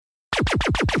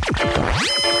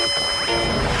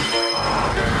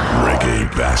Reggae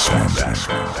Bashment.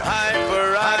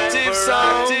 Hyperactive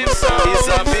sound is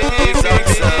a big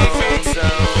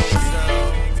sound.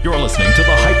 You're listening to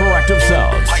the Hyperactive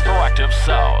Sounds. Hyperactive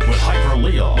Sound with Hyper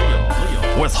Leon.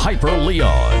 With Hyper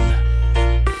Leon.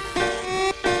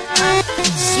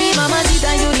 Sweet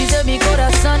mamacita, you deserve me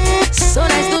corazón. So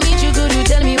nice to meet you, could you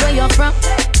tell me where you're from?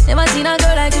 Never seen a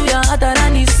girl like you, you're hotter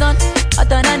than the sun.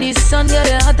 Hotter than the sun, yeah,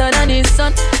 you're hotter than the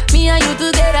sun. Me and you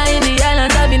together in the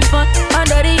island having fun.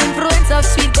 Under the influence of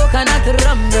sweet coconut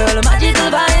rum, girl.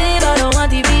 Magical vibe, I don't want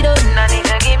to be done. I need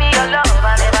to give me your love,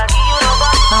 I never give you no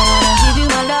more. I wanna give you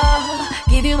my love,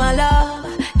 give you my love,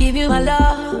 give you my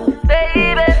love,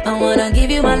 baby. I wanna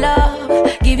give you my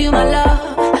love, give you my love,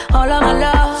 all of my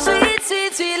love. Sweet,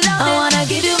 sweet, sweet love. I wanna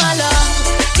give you my love,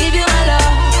 give you my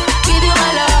love, give you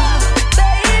my love,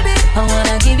 baby. I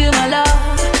wanna give you my love,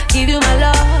 give you my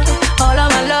love, all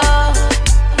of my love.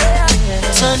 Yeah, yeah.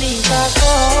 Sonita,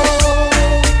 go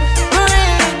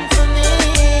bring for me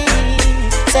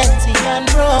Sensei and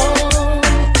Bro.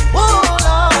 Oh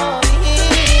Lord,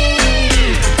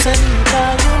 Sonita,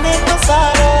 you make my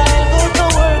sorrow. I go to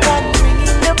work and bring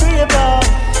in the paper,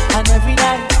 and every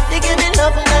night they give me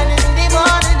love, and in the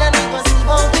morning then we go see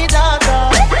about the daughter.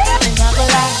 And I go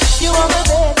like, you are my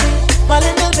baby, my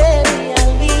little baby,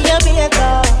 I'll be your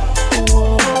maker.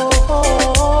 Oh, oh,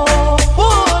 oh,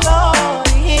 oh Lord,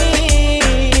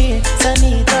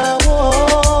 Sonita,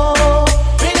 oh,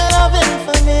 bring a loving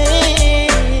for me.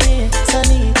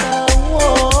 Sonita,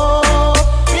 oh,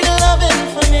 bring a loving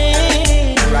for me.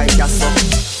 Right, that's so.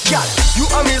 Girl, you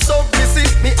and me so busy,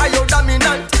 me are your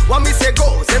dominant. What me say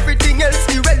goes, everything else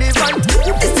irrelevant.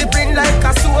 You discipline like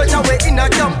a soldier, we in a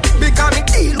camp. Because me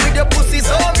deal with your pussy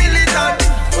so militant.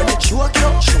 When you choke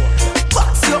you,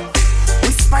 box you,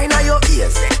 whisper in your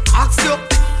ears, then ask you.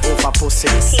 Over pussy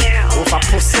this, over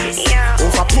pussy this,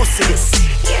 over pussy this.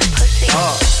 Yeah, pussy.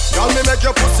 Girl, me make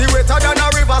your pussy wetter than a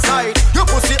riverside. Your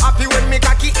pussy happy when me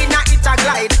cocky in a it a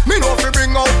glide. Me know if you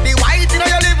bring out the white in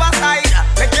your liver side.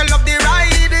 Make you love the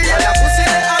ride, yeah. Your pussy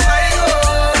they are my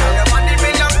own. Your body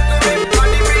belong to me,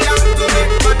 body belong to me.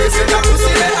 Body say your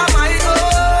pussy they are my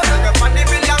own. Your body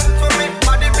belong to me,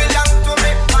 body belong to me.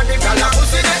 Body belong, your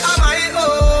pussy they are my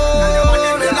own. Your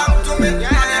body belong to me,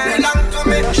 body belong to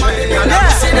me. Body belong, your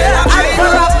pussy they are my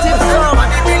own. Body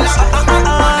belong to me,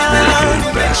 body belong to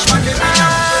me. Body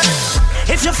belong.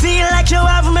 If you feel like you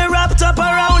have me wrapped up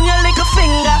around your little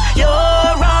finger,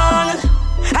 you're wrong.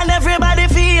 And everybody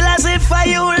feel as if I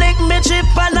you lick me chip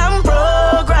and I'm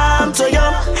programmed to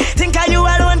you. Think I you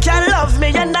alone can love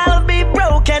me and I'll be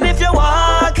broken if you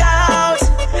walk out.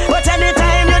 But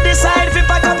anytime you decide if you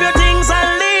pack up your things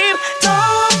and leave,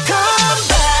 don't come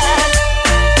back.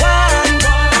 One,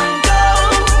 go,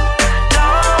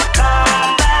 don't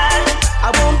come back.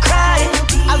 I won't cry,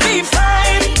 I'll be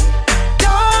fine.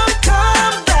 Don't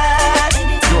come back.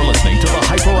 You're listening to the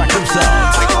Hyperactive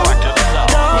Sounds. Hyperactive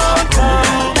Sounds. Don't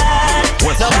come back.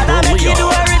 With No Hyper matter make you do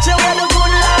Leon. a ritual when the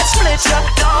good Lord split you.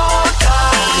 Don't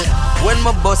come. When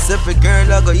my boss every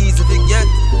girl I go easy to get.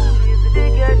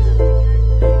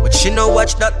 But she no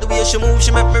watch that the way she move,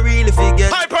 she make me really forget.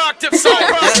 Hyperactive sound,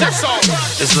 hyperactive sound.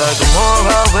 It's like the more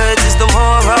I wait, it's the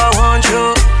more I want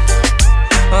you.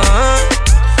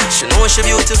 She know she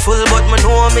beautiful, but me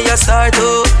know me a star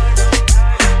too.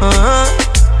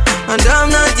 And I'm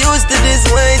not used to this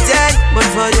waiting, but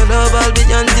for your love I'll be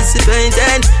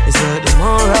anticipating. It's like the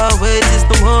more I wait, it's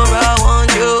the more I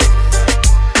want you.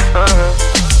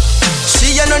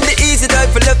 She ain't not the easy type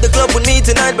for left the club with me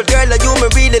tonight, but girl like you me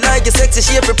really like your sexy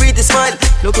shape, your pretty smile.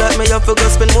 Look like me have to go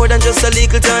spend more than just a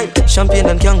little time. Champagne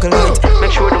and candlelight,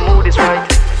 make sure the mood is right.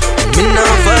 Me now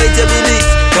fight your belief,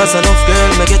 cause enough girl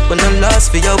me get when I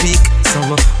last for your week.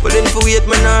 Summer, willing for wait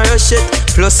me nah rush it.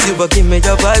 Plus you a give me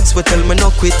your vibes, but tell me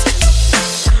no quit.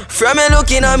 From me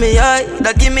looking at me eye,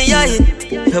 that give me a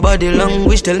hit. Your body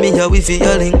language tell me how we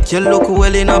feel link. You look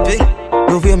well in a pink.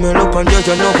 The way me look on you,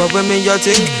 you know but when me you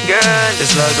think. Girl,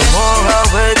 it's like the more I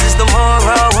wait, it's the more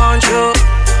I want you.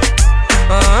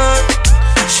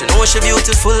 She know she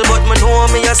beautiful, but me know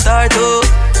me a star too.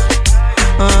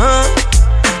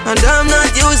 And I'm not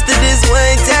used to this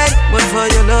waiting, but for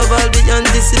your love I'll be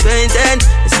anticipating.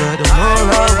 It's like the more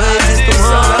I wait, it's the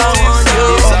more I want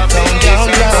you.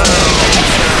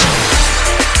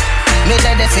 Me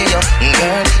ready for you,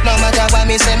 girl. No matter what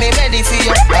me say, me ready for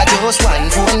you. I just one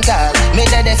phone call. Me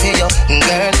ready for you,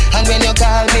 girl. And when you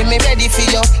call me, me ready for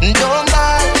you. Don't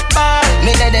ball.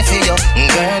 Me ready for you,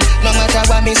 girl. No matter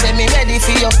what me say, me ready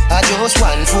for you. I just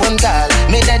one phone call.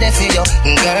 Me ready for you,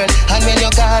 girl. And when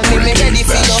you call me, me ready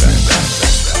for you.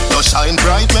 You shine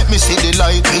bright, make me see the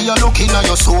light. Me a looking at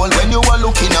your soul when you are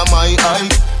looking at my eye.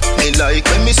 Me like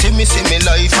when me see me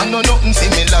life. I know nothing for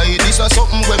me like. This is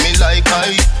something when me like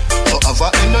I. But have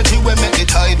a energy when make the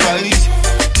tide rise.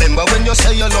 Remember when you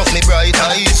say you love me bright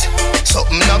eyes.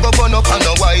 Something I go burn up on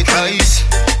the white rice.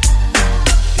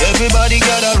 Everybody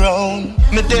gather round.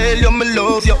 Me tell you me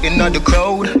love you in the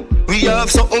crowd. We have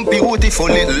something beautiful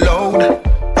little loud.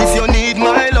 If you need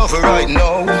my love right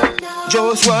now,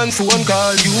 just one phone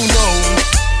call, you know.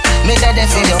 Me ready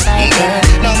for you, girl.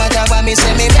 No matter what me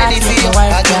say, me ready for you.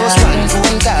 I just one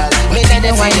phone call. Me ready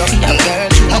for you, girl.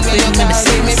 And when you call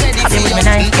me ready for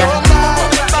you.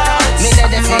 Me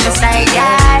ready for you, girl.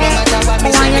 No matter what me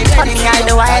say, me ready for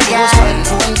you. I just one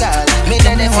phone call. Me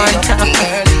ready for you, girl.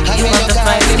 And when you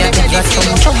call me ready for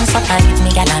you. So tight,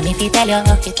 me gal, me fi tell you.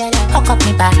 Hook up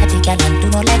me body, gal, and do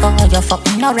no Lego. You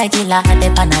fucking no regular,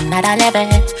 dip on another level.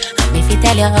 And me fi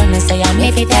tell you, me say I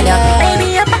me fi tell you.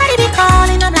 Baby, your body be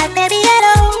calling, I'm like, baby,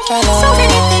 hello. So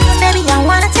many things, baby, I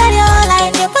wanna tell you.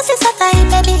 Like your pussy so tight,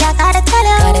 baby, I gotta tell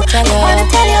you. I wanna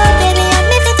tell you, baby, I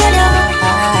me fi tell you.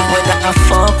 When I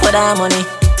fuck with that money.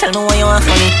 Tell me what you want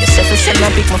from me. You say for send a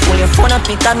pic, my phone, your phone a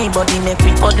pic of me body. Make me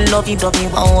cuddle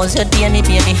lovey-dovey. How was your day, me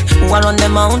baby? Who are on the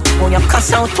mount? Who you cuss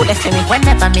out to the for me?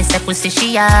 Whenever me say pussy,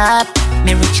 she up.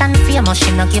 Me rich and famous, she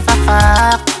no give a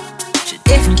fuck. She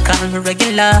definitely call me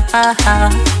regular.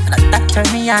 And that turn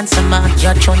me on some more.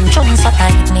 Your chun so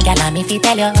tight, me gal, me fi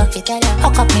tell you.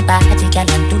 Hook up me body, gal,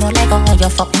 and do no Lego.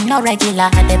 You fucking no regular,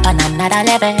 dip on another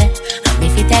level. And me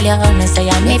fi tell you, me say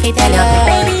I me fi tell you.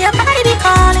 Baby, your body be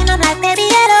calling, I'm like, baby,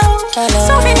 hello.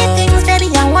 So many things, baby,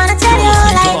 I wanna tell you.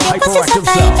 Like your pussy so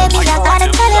tight, baby, I gotta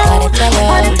tell you. I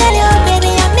wanna tell you,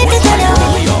 baby, I me fi tell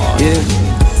you. Yeah,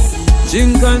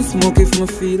 drink and smoke if me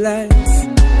feel like.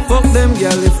 Fuck them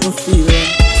girl if me feel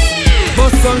like.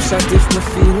 Bust some shot if me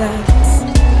feel like.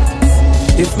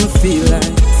 If me feel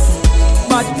like.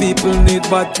 Bad people need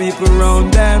bad people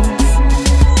round them.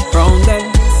 Round them.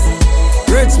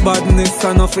 Rich badness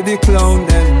enough for the clown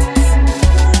them.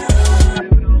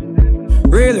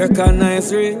 Real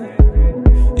recognize real.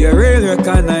 Yeah, real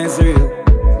recognize real.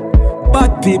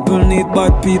 Bad people need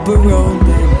bad people round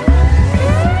them.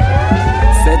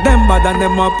 Say them bad and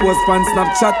them a post on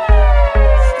Snapchat.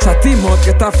 Chatty mouth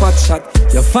get a fat shot.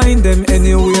 You find them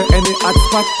anywhere, any hot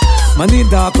spot. Money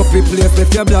dark up the place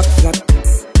if you black flat.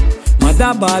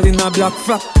 Mother ball in a black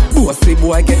frock. Bossy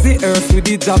boy get the earth with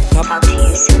the drop top.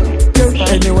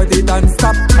 Anywhere they dance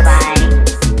stop.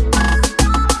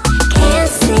 Can't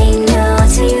say no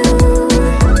to you.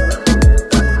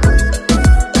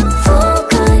 Full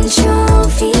control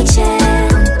feature.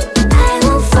 I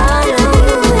will follow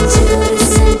you into the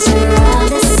center of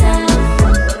the sun.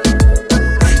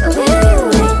 Where you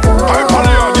will go. Hyper,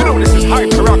 you know this is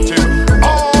hyperactive.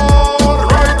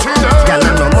 Alright, girl,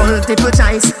 I'm no multiple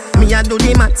choice. Me a do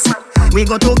the maths. We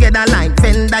go together like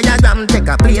Venn diagram. Take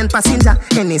a plane passenger,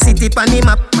 any city pan the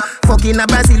map. Fucking a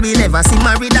Brazil, we never see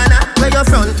Maridana. Where your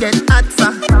front get hot for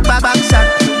back shot.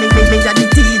 Me a the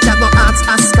teacher go ask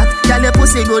Ascot. Girl, your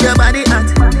pussy good, your body hot.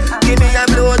 Give me a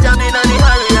blowjob in the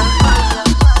area.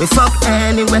 We fuck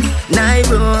anywhere,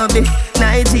 Nairobi,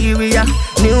 Nigeria,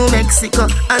 New Mexico,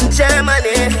 and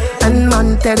Germany, and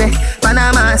Monterrey,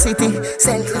 Panama City,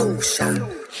 St. Lucia.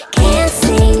 Can't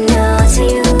say no to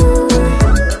you.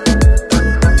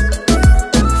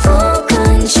 Full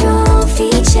control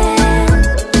feature.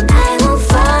 I will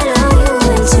follow you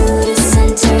into the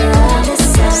center of the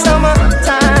sun.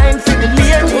 Summertime for the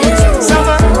ladies,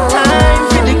 summertime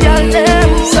for the girl them,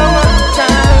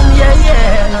 summertime,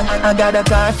 yeah. I got a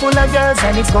car full of girls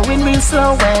and it's going real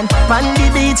slow. And on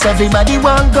the beach, everybody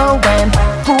want go. And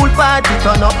pool party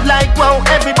turn up like wow,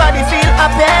 everybody feel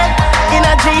happy. In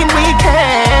a dream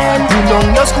weekend, you know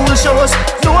your school shows.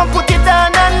 Don't put it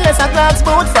on unless a glass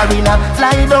boat. Farina,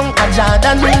 fly down a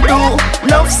Jordan will do.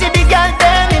 Love see the girl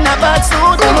there in a bad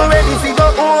suit. I'm ready to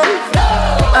go home.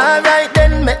 Alright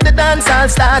then, make the dance all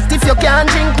start. If you can't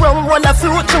drink rum, roll a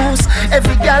fruit juice.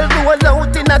 Every girl roll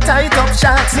out in a tight up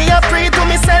shots. Me a pray to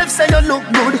myself, say you look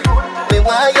good. Me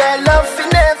want your love for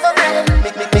never end.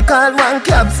 Me call one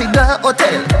cab for the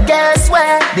hotel. Guess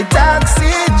where? The taxi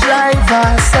driver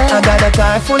said I got a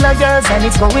car full of girls and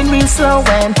it's going real slow.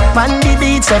 And on the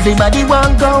beach, everybody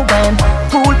want go. And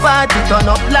pool party turn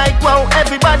up like wow,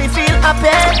 everybody feel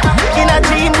happy. In a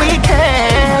dream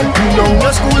weekend, you know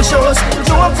your school shows.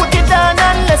 Don't put it on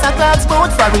unless a clock's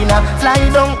boat. Farina, fly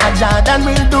down a Jordan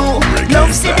will do.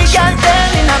 Love see the girl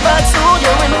there in a bad suit.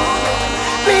 You know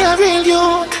me a real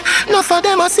youth, enough of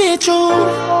them I see through.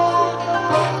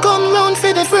 Come round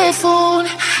for the free food.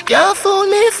 Can't fool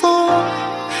me fool.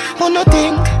 Who no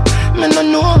think, me no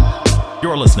know.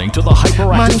 You're listening to the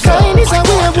Hyperactive Mankind is a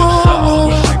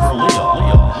werewolf.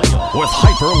 With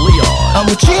Hyper Leon. I'm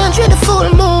a change with the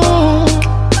full moon.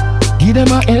 Give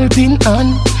them a helping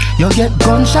hand. You get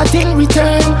gunshot in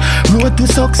return. Road to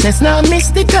success, now miss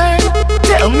the turn.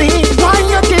 Tell me why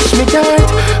you dish me dirt.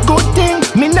 Good thing,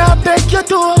 me not beg your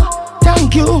door.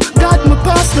 Thank you, God, me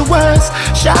pass the worst.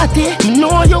 Shawty, me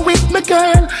know you with me,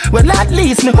 girl. Well, at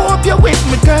least me hope you with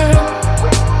me, girl.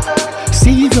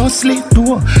 Seriously,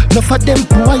 though, enough of them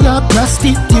boy are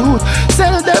prostitute.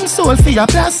 Sell them soul for your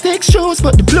plastic shoes,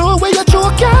 but the blow where you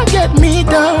choke can't get me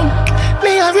down.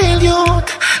 Me a real youth,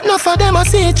 enough of them I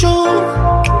see through.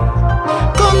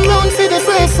 Come round for the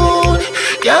free food,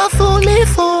 can't fool me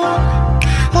fool.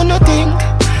 Oh no think,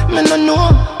 me no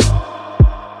know.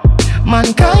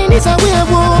 Mankind is a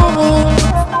werewolf.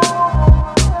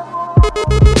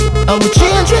 I will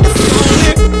change with the food.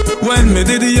 When me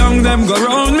did the young them go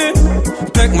round me,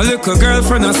 take my little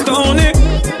girlfriend and stone it.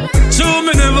 Show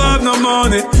me never have no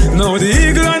money. Now the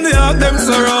eagle and the hawk them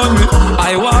surround me.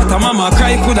 I water mama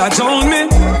cry coulda drown me.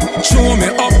 Show me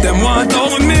up them want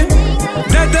down me.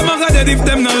 Dead them a go dead if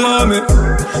them no love me.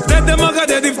 Dead them a go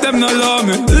dead if them no love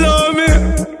me. Love me.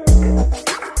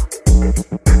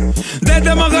 Dead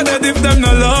them a go dead if them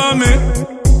no love me.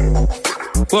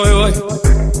 Boy.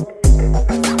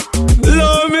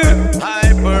 Love me.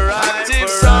 Hyperactive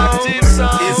sound.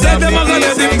 Dead them a go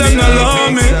dead if them no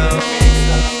love me.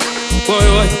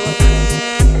 Boy.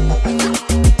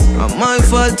 And my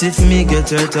fault if me get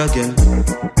hurt again.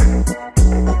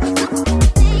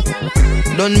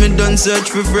 Done search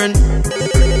for friend.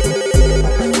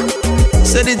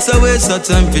 Said it's a waste of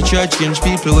time for try change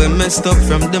people who messed up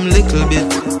from them little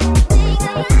bit.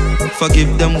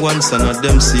 Forgive them once and not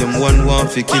them same one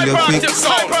want to kill you quick.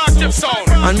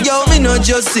 And yo, me not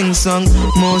just sing song.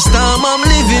 Most time I'm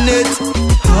living it.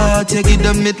 Heart, you give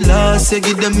them it last, you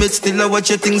give them it. Still I watch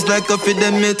your things like a feed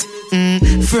them it.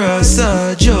 First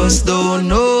I just don't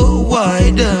know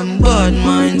why them bad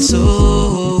mind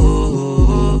so.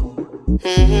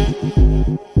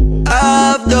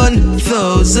 I've done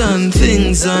 1,000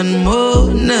 things and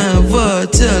more. Never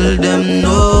tell them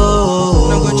no.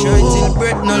 Now go try till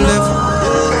breath no left.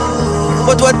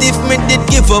 But what if me did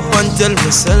give up and tell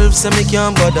myself so me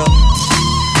can't bother?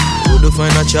 Coulda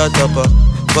find a chatterper,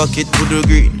 pocket coulda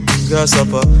green,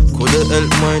 grasshopper. Coulda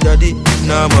help my daddy,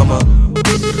 nah mama.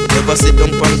 Never sit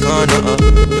down pan corner.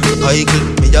 Idle,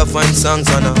 me a find songs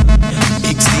on her.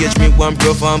 Big stage me one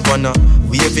perform on her.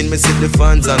 Waving me see the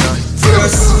fans on her.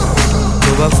 First,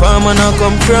 to a farm man I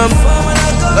come from.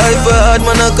 Life a hard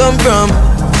man I come from.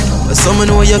 But someone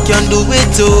know you can do it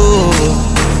too.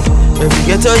 Every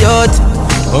get a yacht.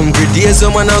 Hungry days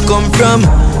someone I come from.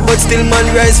 But still man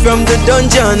rise from the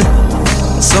dungeon.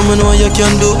 Someone know you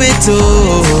can do it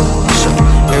too.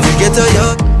 Every get a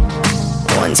yacht.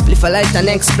 One spliff I light the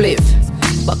next spliff.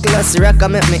 Buckle a Ciroc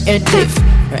make me head lift.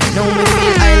 Right now me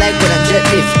feel I like when I jet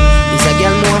lift. This a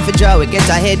girl more for draw, we get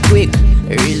ahead quick.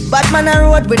 A real bad man a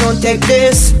road, we don't take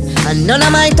this. And none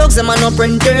of my thugs, them are no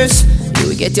printers. You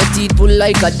will get your teeth pulled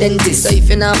like a dentist. So if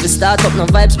you not have to start up no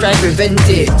vibes, try prevent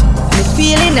it. Me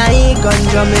feeling I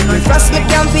ganja make me frost, me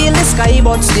can feel the sky,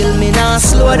 but still me not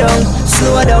slow down.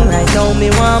 Slow down, right now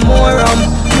me want more rum.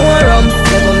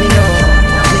 Never me know.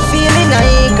 Me feeling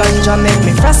I ganja make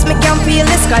me frost, me can feel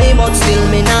the sky, but still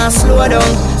me not slow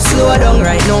down. Slow down,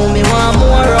 right now me want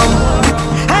more rum.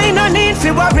 I no need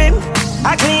to worry.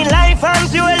 A clean life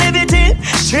and pure liberty.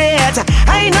 Straight.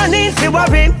 I no need to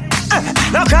worry.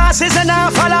 No crosses and now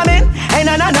follow me. Hey,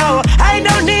 no. I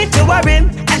don't need to worry.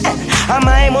 And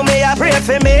my mommy a pray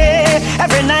for me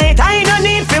every night. I no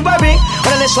need to worry.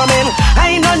 Well, listen me.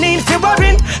 I no need to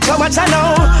worry. So much I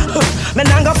know. Me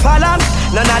not go follow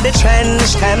none of the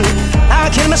trends them.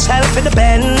 I'll kill myself with the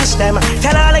bends them.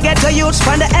 Tell all I get to youths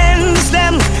from the ends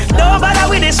them. Don't bother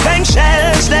with the strength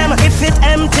shells them. If it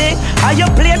empty, are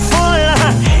you plate full?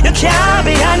 You can't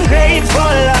be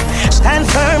ungrateful. Stand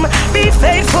firm, be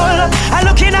faithful. I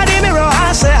look in at the mirror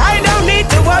and say I don't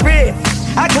need to worry.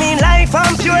 A clean life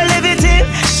and pure liberty.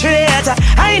 Straight,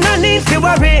 I no need to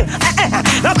worry.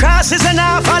 No crosses and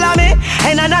now follow me.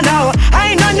 Hey, no.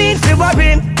 I no need to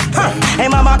worry. Hey,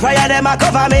 mama prayer them a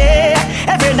cover me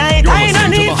every night. I no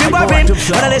need to worry.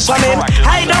 But listen me,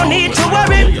 I don't need to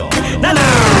worry. No.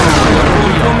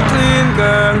 Come clean,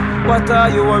 girl. What are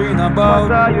you worrying about?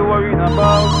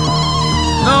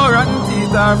 No rotten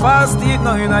teeth or fast teeth,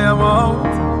 no in your mouth.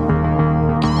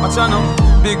 Watch out now,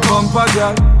 big bumper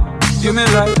girl. You me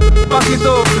like, back it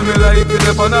up to me like you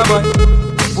dep on a bike.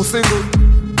 Pussy good,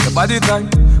 your body tight.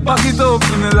 Back it up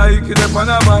to me like you dep on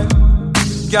a bike.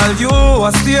 Girl, you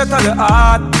a state of the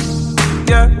art,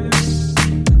 yeah.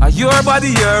 Your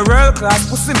body, your world class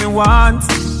pussy me want.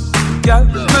 Girl,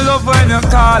 me love when you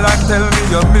call and tell me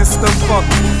you miss the fuck.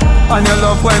 And you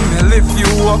love when me lift you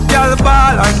up. Girl,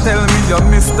 ball and tell me you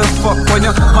miss the fuck. When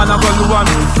you man a go do and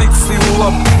me fix you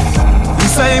up. You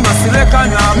say me select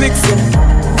and you mix you.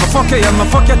 Me fuck you, yeah, me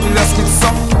fuck you till you skid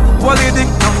some. Wally dick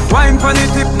no, wine pon the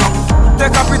tip no.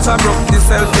 Take a picture, broke the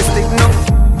selfie stick no.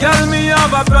 Girl, me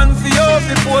have a plan for you. If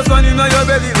you pose on in your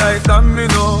belly like that, me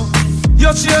know. You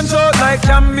change out like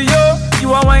cameo. You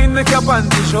a wine make your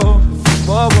panty show.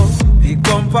 Bobo, big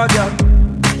bumper girl.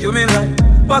 You me like,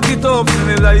 back it up to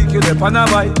me like you the pan a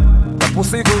bite. Your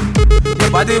pussy good,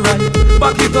 your body right.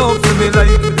 Back it up to me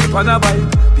like you the pan a bite.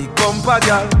 Big bumper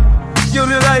girl. You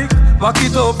me like, back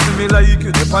it up to me like you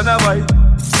the pan a bite.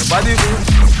 Your body good,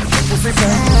 your pussy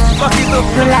good. Back it up.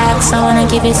 Relax, I wanna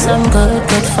give you some good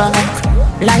fuck.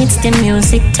 Lights, the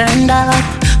music turned up.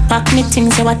 Pack me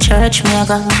things, you a church, me a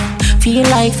go. Feel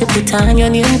like you put on your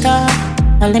new top.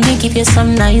 Now let me give you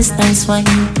some nice wine.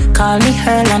 Call me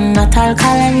Earl and not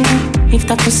alkaline. If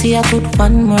the pussy I put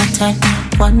one more time.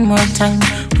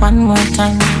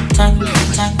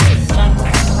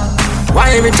 Why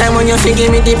every time when you feel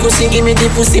give me the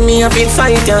pussy, me a feel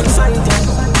fight ya.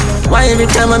 Why every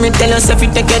time when me tell yourself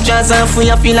you take your jaws off,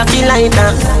 you feel like you like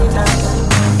that.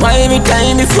 Why every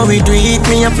time before we do it,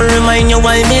 me have to remind you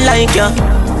why me like ya.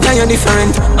 Yeah, you're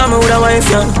different, I'm with a wife,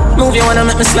 yeah. Move you wanna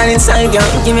make me slide inside,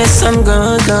 yeah. Give me some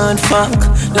good fuck.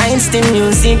 Lights, the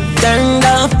music turned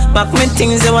up. Back me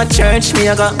things, you a church, me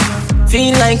I got.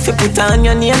 Feel like you put on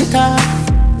your name tag.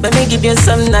 Let me give you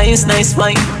some nice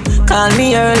wine. Call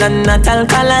me Earl and not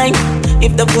alkaline.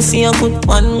 If the pussy I put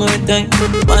one more time.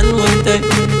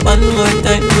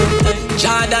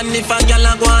 Jordan, if a girl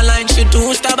a go online, she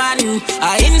too stubborn.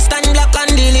 I instant block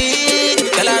and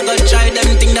delete. Tell her go try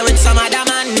them thing that with some other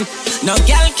man. No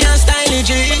girl can style it,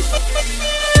 G.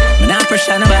 Me not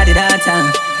pressure nobody that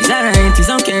time. It's alright, it's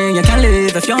okay, you can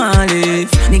live if you want to live.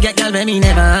 Me get girl baby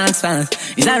never ask for.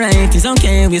 It's alright, it's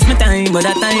okay, waste my time, but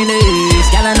that time is.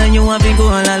 Girl I know you want to go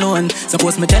all alone.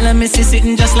 Suppose me tell her me see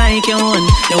sitting just like your own.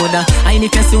 You woulda, I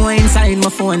need to see what inside my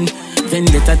phone.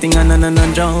 Vendetta thing and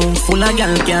drown. Full of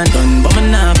gal can't done, but me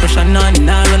nah pressure none.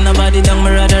 Nah run nobody down, me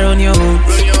rather run you.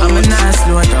 I'm a nah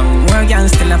slow down. More gal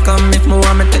still a come if me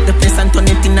want me take the place and turn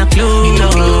it in a clue.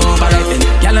 Alright then,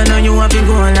 gal I know you want to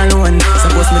go all alone.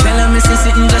 Suppose me tell her me see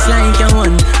sitting just like your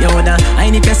one. You woulda, I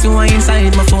need to see what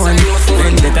inside my phone.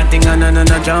 Vendetta thing and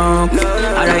drown.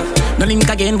 Alright, no link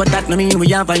again, but that no mean we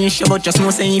have an issue. But just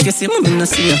know say if you see me, no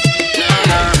see you.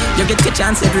 You get your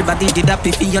chance, everybody did that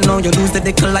piffy. You know you lose the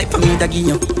decal like for me that give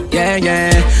you.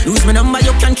 Yeah. Lose my number,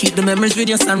 you can keep the memories with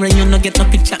your son. When you no get no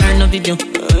picture or no video.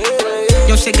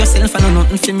 You shake yourself and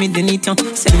nothing for me, they need you.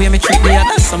 Said we me treat the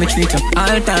others, so me treat you.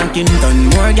 All talking done,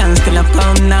 more gangs still have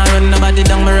come. Now run nobody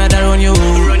down, me rather run you.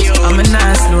 I'm a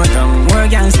nice slow down. More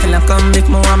gangs still have come. If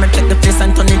me want me take the place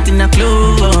and turn it in a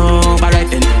clue. Alright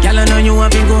then, girl I know you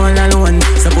have been going alone.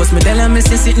 Suppose me tell her me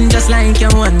see sitting just like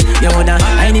your one. You woulda,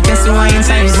 I need to see what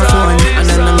inside my phone. And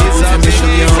then I'm able to be show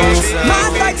you.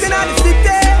 Mad like in the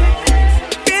city.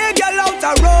 Big girl out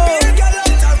the road.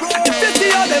 And the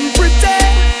 50 of them pretty.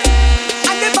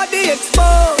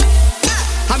 Exposed.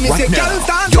 Right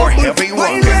now, you're heavy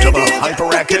welcome to the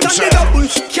hyperactive sound.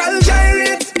 Girl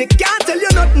gyrate, they can't tell you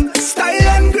nothing. Style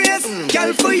and grace,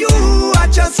 girl for you, I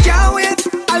just can't wait.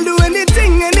 I'll do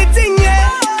anything, yeah.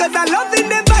 Cause I love in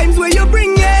the vibes where you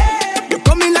bring, yeah. You're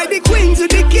coming like the queen to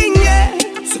the king, yeah.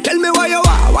 So tell me why you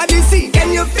are, what you see,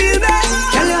 can you feel that?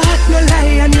 Girl you hot, no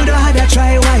lie, and you don't have to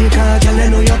try why. Cause girl I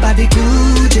know your body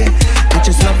good, yeah. I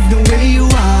just love the way you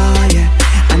are, yeah.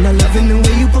 And I loving the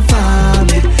way you perform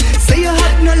it. Say you're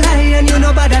hot, no lie, and you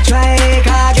know about that try.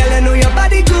 Cause girl, I know your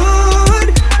body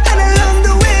good. And I love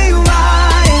the way you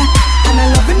are, yeah. And I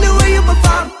loving the way you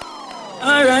perform.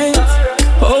 Alright,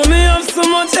 hold me up so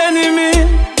much enemy.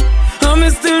 And me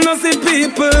still not see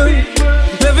people.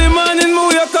 Every morning me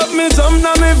wake up, me jump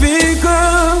down my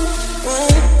vehicle.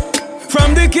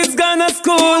 From the kids gone to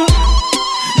school,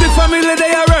 the family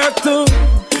they are work too.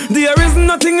 There is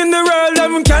nothing in the world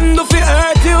them can do for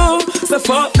hurt you. So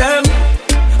fuck them.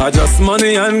 I just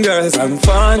money and girls and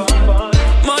fun.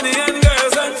 Money and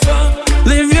girls and fun.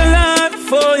 Live your life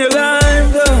for your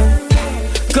life, yeah.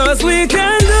 Cause we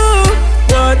can do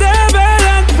whatever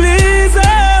that please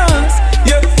us.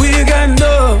 Yeah, we can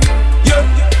do. Yeah,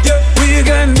 we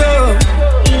can do.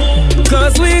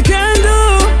 Cause we can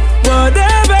do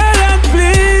whatever that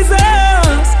please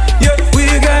us. Yeah,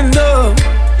 we can do.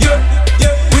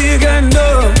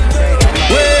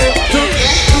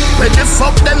 When the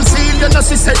fuck them feel, you know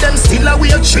she said them still a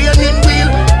wheel training wheel.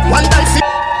 One time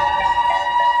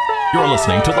You're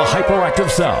listening to the Hyperactive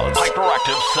Sounds.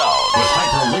 Hyperactive Sounds with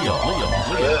Hyper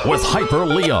Leon. With Hyper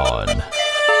Leon.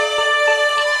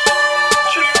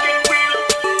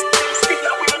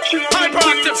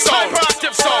 Hyperactive Sound.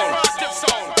 Hyperactive Sound.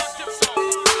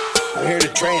 I'm here to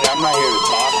train, I'm not here to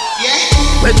talk.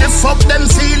 When the fuck them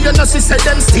feel, you know, see say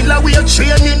them still a weird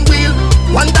training wheel.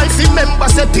 One day fi member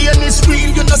say pain is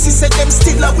real, you know, see say them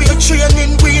still a weird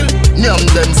training wheel. Nyam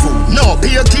them food, no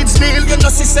pay your kids meal, you know,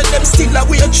 see say them still a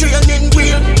weird training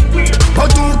wheel.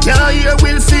 But who can hear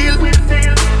will feel?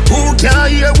 Who can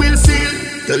hear will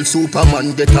feel? Tell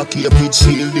Superman get a cape with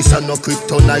shield. This a no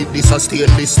kryptonite, this a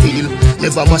stainless steel.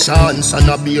 Never mash hands and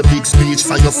a be a big speech.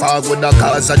 From your father the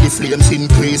cause of the flames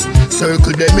increase.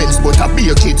 Circle them ends but a be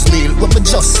a kid's meal. What me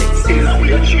just say?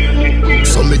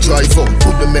 So me drive up,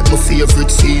 could me make my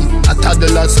favorite scene. A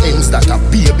toddler's ends that a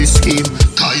baby scheme.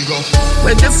 Tiger.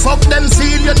 When the fuck them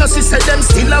feel, you know see say them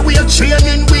still a weird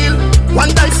training wheel.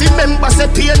 One day fi member say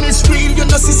pain is real. You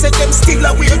know see say them still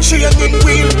a weird training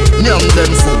wheel. Nyam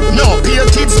them food, no pay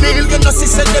kids meal, you know, see,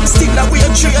 say them still a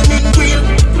weird training wheel.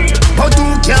 But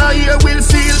who can hear will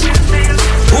feel?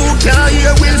 Who can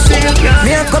hear will feel?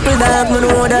 Me a couple dog, me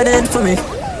know that dead for me.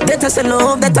 That I say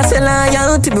love, that I say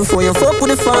loyalty. Before you fuck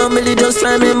with the family, just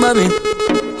try remember me. I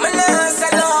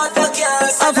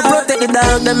have to protect the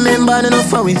dog, them member enough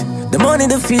for me. The money,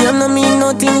 the fame, no mean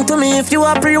nothing to me. If you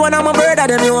are free, one of my brother,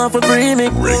 then you want to free me.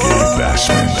 Reggae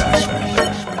Bashment.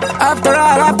 After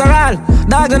all,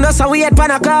 dog and us a wait pan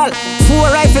a call.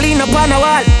 4 rifle in upon a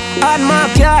wall. On my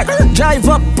yard, drive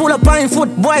up, pull up on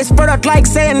foot. Boys spread out like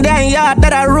saying damn yard.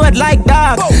 That a road like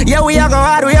dog. Yeah, we a go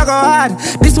hard.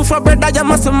 This is for bread that you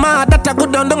must mad. That a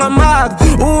good down a mag.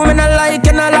 Who me not like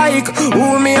and I like.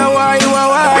 Who me a why, you a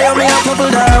why. You me a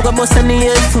couple dog, a bust in the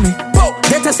head for me.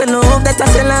 That I say love, that I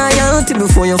say loyalty.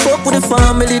 Before you fuck with the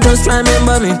family, just try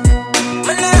remember me.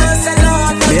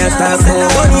 Me a talk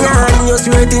about money and you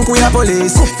straight think we a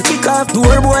police. Kick off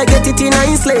door boy, get it in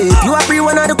a slave. You a free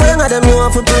one of the queen of them, you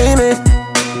want to pray me.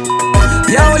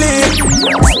 Yo, Lee.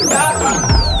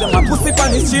 Them a pussy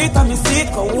on the street and me see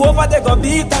it. Go over there, go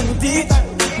beat and teach.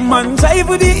 Man drive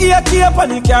with the ear tape on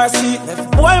the car seat. Left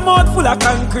boy mouth full of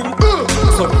concrete.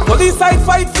 So police side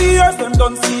fight for years, them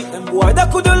don't see. Them boy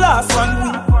that could the last 1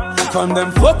 week. From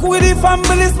them fuck with the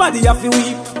families, man, they have to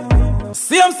weep.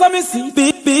 See them so me see.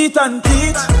 Beat and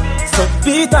teach. So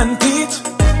beat and teach.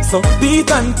 So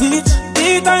beat and teach.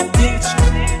 Beat and teach.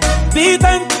 Beat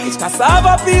and teach.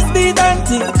 Cassava piece, beat and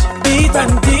teach. Beat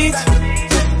and teach.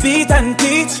 Beat and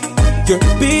teach. You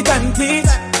beat and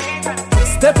teach.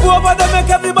 Step over them, make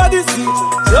everybody see.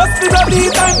 Just be the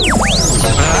beat and teach.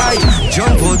 I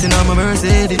jump out in my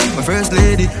Mercedes, my first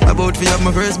lady. About to have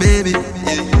my first baby.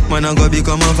 Man, I'm gonna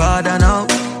become a father now.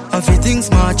 I feel things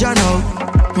smart, you know.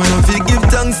 Man, I feel give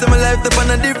thanks to my life up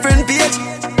on a different page.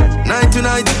 Night to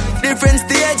night, different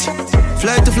stage.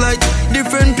 Flight to flight,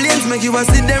 different planes. Make you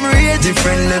see them rage.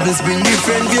 Different levels bring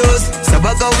different views. So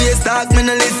back away talk, me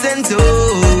no listen to.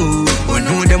 Who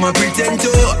know them I pretend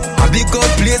to. A big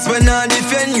up place when I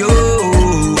defend you.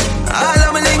 All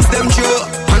of my links them true.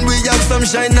 And we have some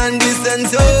shine and glisten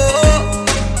too.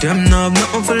 Them know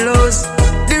nothing for lose.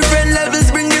 Different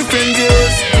levels bring different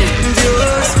views.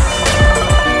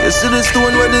 You see the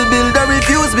stone where the builder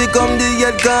refuse become the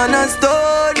head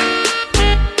cornerstone.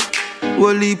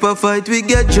 One leap of fight we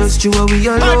get just you and we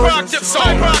alone. Hyperactive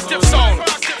Sound.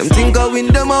 Them think I win,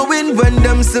 them I win when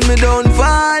them see me down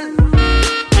fall.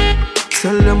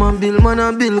 Tell them I build, man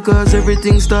I build, cause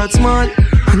everything starts small.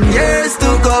 And years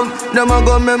to come, them I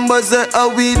go remember say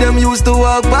how we them used to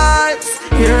walk past.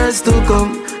 Years to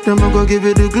come, them I go give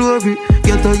you the glory.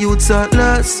 Get a youth at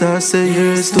last, I say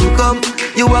years to come.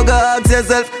 You a go ask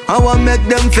yourself, I want make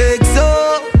them fake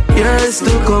so. Years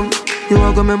to come, you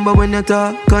a go remember when you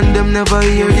talk and them never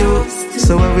hear you.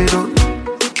 So what we do?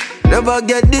 Never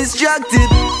get distracted.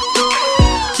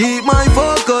 Keep my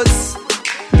focus.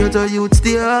 Get a youth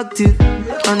stay active.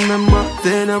 And remember,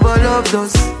 they never loved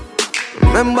us.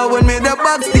 Remember when we the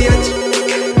backstage.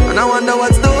 And I wonder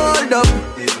what's the hold up.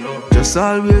 Just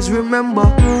always remember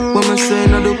when we say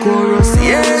in the chorus.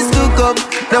 Years to come,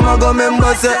 them a go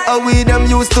remember say how we them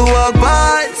used to walk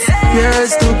past.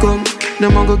 Years to come,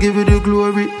 them a go give you the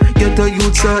glory. Get a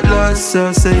youth at last,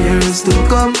 so say years to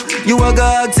come. You a go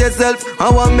ask yourself, I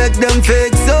want make them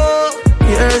fake so.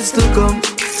 Years to come,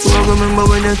 you a go remember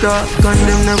when you talk and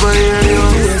them never hear you.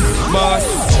 Boss,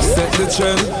 set the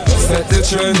trend, set the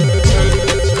trend.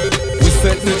 We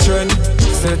set the trend,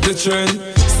 set the trend,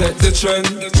 set the trend.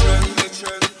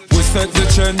 We set the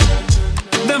trend.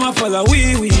 Them a follow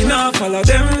we not follow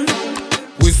them.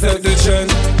 We set the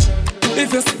trend.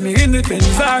 If you see me in the Benz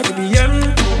or the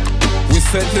BM, we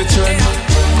set the trend.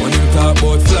 When you talk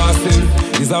about flossing,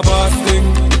 it's a boss thing.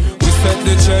 We set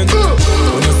the trend.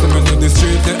 When you see me in the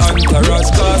street, the entourage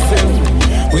casting.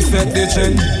 We set the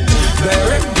trend.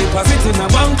 Direct deposit in a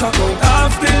bank account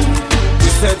often. We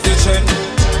set the trend.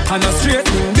 And a straight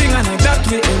thing and a that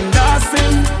we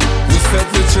endorsing. We set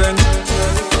the trend.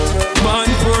 Man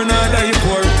poor, not die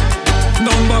poor.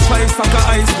 Number 5 soccer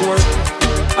ice court.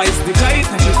 Ice the kite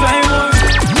and the fly more.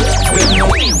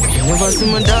 You never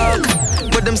see me dark,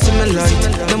 but them see me light.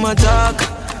 Them a dark,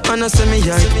 and I see me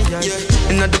hype.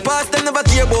 In the past, them never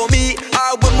care about me.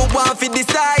 I when me want to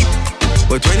decide.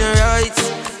 But when you rise,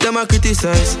 them a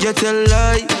criticize. You tell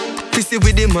lie, fist it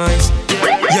with the mice.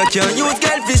 You can't use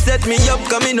girl to set me up,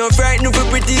 cause me no frightened for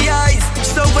pretty eyes.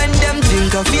 So when them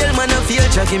think I feel, man I feel,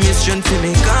 Jah give me strength to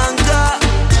me conquer.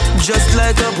 Just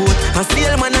like a boat, I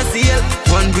sail, man I sail,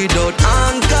 one without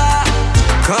anchor.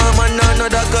 Come on,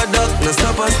 another duck, no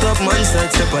stop and stop, man side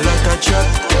step a lot of trap.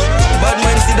 Bad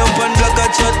man sit down and block a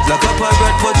chat, like a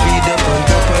pirate, but we the on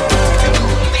top of top.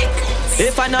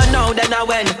 If I not know, then I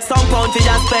win. Some pound for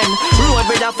just spend. Road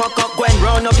with a fuck up when.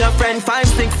 Round up your friend. 5,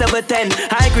 6, 7, 10.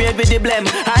 High grade with the blem.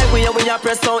 Highway when you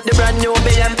press out the brand new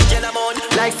BM.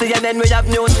 Like CNN, we have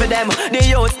news for them. The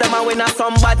youths, them a win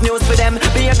some bad news for them.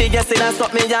 Be a biggest in a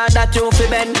stop me yard that you fi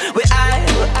bend. We I.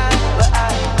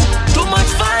 Too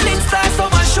much falling stars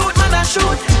overshoot, man I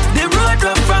shoot. The road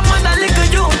run from man a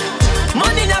little youth.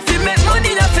 Money na fi make,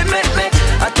 money na fi make.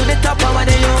 To the top of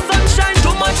the youth. Sunshine,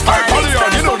 too much falling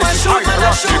stars overshoot, man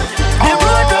I shoot. The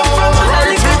road run from man a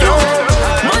little youth.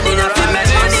 Money na fi make,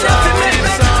 money na fi make.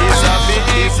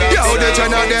 Yo, the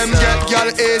gen of them get girl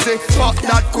easy, fuck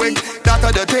that quick. That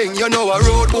a the thing, you know a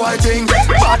road boy thing.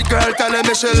 Bad girl telling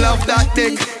me she love that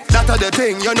dick. That a the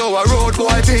thing, you know a road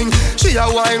boy thing. She a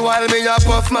wine while me a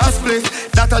puff my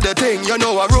spliff. That a the thing, you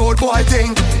know a road boy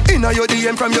thing. Inna your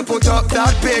DM from you put up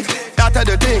that pic. That a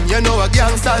the thing, you know a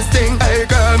gangster's thing. Hey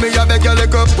girl, me a beg you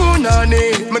like a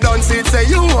punani. Me done see it say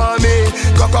you want me.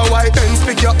 Cock a white and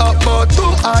pick you up but 2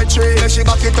 or 3. She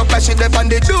back it up and she dip on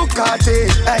the Ducati.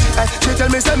 Hey, she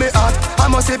tell me say me hot, I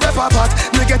must say pepper pot.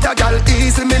 Me get a gal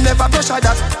easy, me never pressure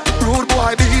that. Rude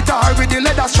boy beat her with the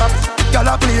leather strap. Gal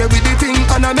a play with the thing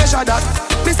and I measure that.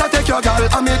 Mister take your gal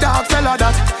and me dog fella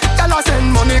that. Gal a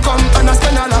send money come and I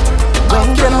spend a lot.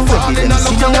 When them ready, them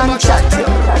sit down and chat.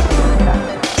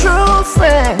 True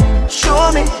friend,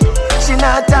 show me. She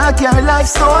not talk your life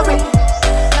story.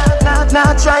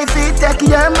 Not try to take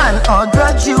your man or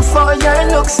grudge you for your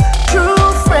looks. True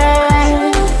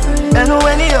friend. And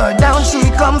when you're down,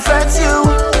 she comforts you.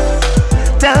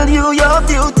 Tell you you're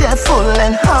beautiful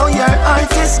and how your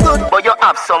heart is good. But you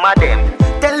have some of them.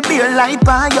 Tell be a lie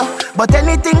by you. But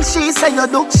anything she say you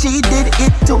do, she did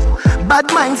it too.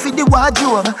 Bad mind for the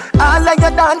wardrobe. All of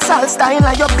your dancehall style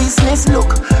and your business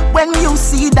look. When you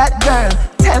see that girl,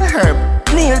 tell her,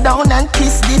 kneel down and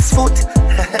kiss this foot.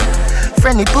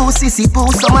 Friendly poo, sissy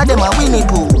poo, some of them are Winnie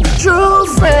Pooh. True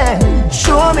friend,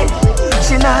 show me.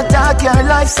 She not talk your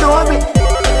life story.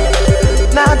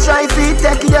 Now try to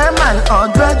take your man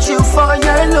or grudge you for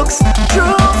your looks.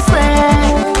 True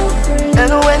friend.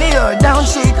 And when you're down,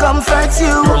 she comforts you.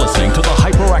 You're listening to the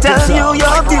Hyperactive Tell Sound. you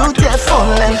you're beautiful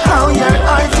and how your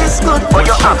heart is good. But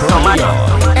you have somebody.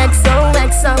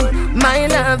 XOXO, my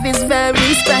love is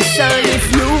very special.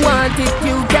 If you want it,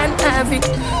 you can have it.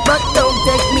 But don't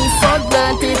take me for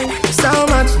granted. So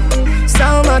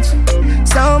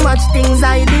much things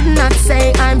I did not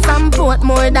say. I'm from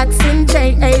Portmore, that's in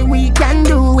J.A. We can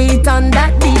do it on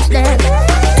that beach there.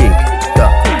 Tick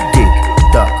tock, tick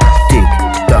tock, tick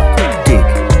tock, tick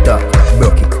tock.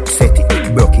 Broke it, set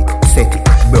it, broke it, set it,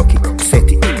 broke it, set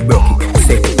it, broke it,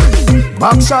 set it.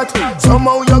 Back shot,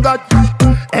 somehow you got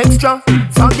extra.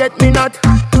 Forget me not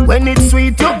when it's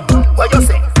sweet. You, what you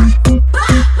say?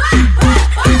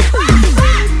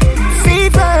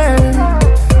 Fever,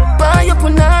 buy your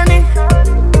punani.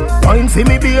 Wine for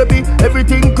me baby,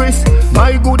 everything crisp.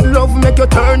 My good love make you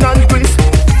turn and crisp.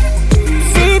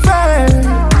 Fever,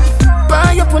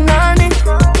 buy your punani.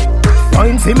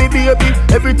 Wine for me baby,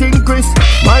 everything crisp.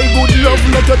 My good love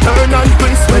make you turn and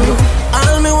crisp. When you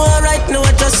all me want right now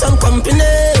is just some company.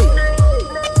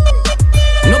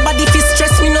 Nobody fi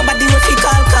stress me, nobody no fi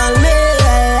call me.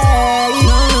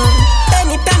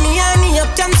 Anytime me honey up,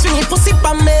 can swing it pussy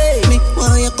pa me. Me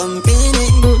want your company.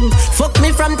 Fuck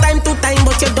me from time to time,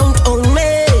 but you don't own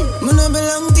me. Me no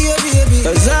belong to you, baby.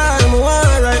 Cause all me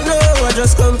want right now is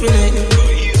just company.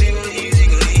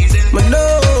 Me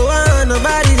don't want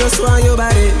nobody, just want your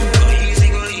body.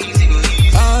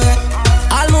 Alright,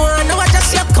 all me want now is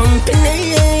just your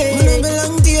company. Me no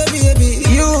belong to you, baby.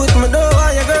 Youth, me don't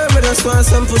want your girl, me just want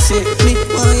some pussy. Me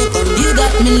want your company. You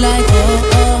got me like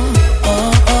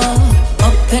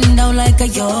up like a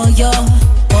yo-yo.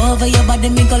 Over your body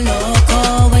me go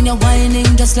loco. When you're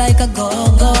whining just like a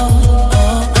go-go.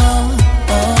 Oh, oh,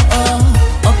 oh,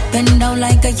 oh. Up and down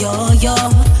like a yo-yo.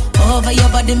 Over your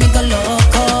body me go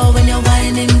loco. When you're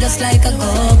whining just like a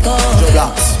go-go.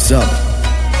 So,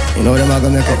 you know them are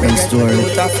gonna make up them story. You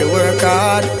have to work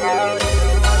hard.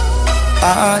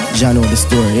 Jah know the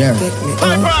story, yeah.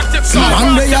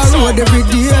 Man, they are road every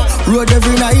day, road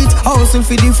every night. Hustle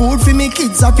for the food for me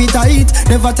kids appetite.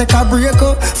 Never take a break,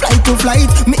 flight to flight.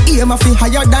 Me aim a fi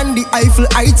higher than the Eiffel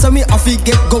Heights. So me a fi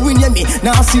get going, yeah me.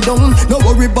 Now sit down, no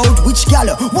worry about which gal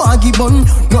want give bun.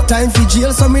 No time for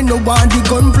jail, so me no want the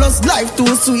gun. Plus life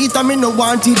too sweet, and me no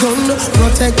want it done.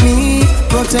 Protect me,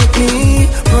 protect me,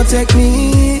 protect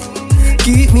me.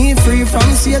 Keep me free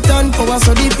from Satan power,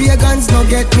 so the pagans no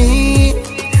get me.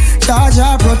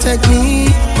 Charger, protect me,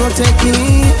 protect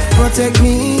me, protect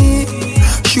me.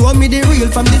 Show me the real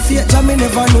from the fake, and me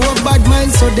never know bad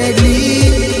mind so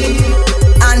deadly.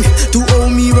 And to owe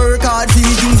me work hard for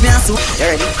the things me a so.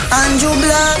 Andrew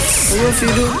Blacks, what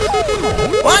you do?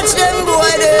 Watch them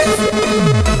boy there.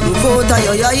 Look out at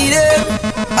your eye there.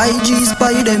 IG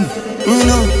spy them, you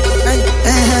know. Hey,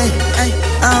 hey, hey, hey,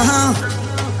 uh-huh.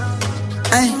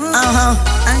 Ay,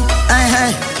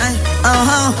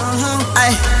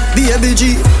 ay, baby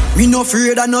G, me no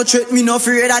afraid of no threat, me no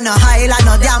afraid of no highlight,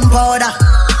 no damn powder.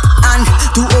 And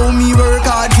to owe me work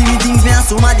hard for the things me and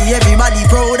somebody, everybody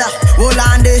prouder. Hold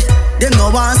on there, them no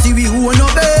want see we who no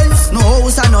Benz, no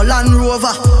house and no Land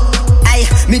Rover. Ay,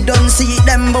 me don't see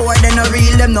them boy, they no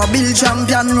real, them no build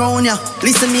champion round ya.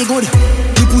 Listen me good,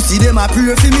 the pussy them a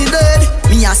pray for me dead,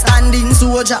 me a standing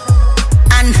soldier.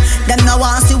 And them no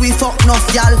want see we fuck enough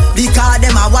y'all, because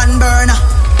them a one burner.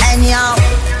 Anyhow,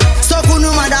 so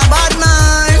kuno mother bad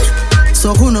mind,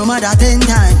 so kuno mother 10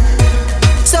 times.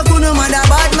 So kuno mother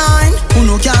bad mind,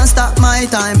 kuno can't stop my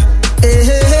time. Hey,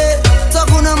 hey, hey. So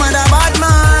kuno mother bad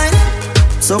mind,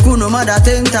 so kuno mother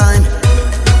 10 times.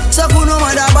 So kuno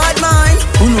mother bad mind,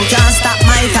 kuno can't stop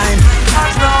my time.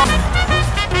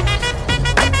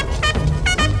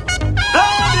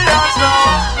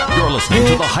 You're listening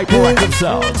to the Hyperactive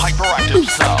Sound. Hyperactive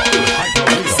Sound.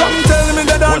 Some tell me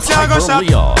the dance I go shot.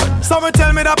 Some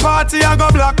tell me the party I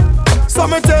go block.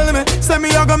 Some tell me, say me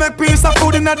I go make piece of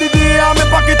food in the day and me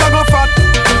pocket I go fat.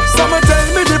 Some tell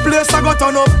me the place I go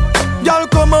turn up. Y'all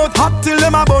come out hot till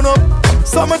them a burn up.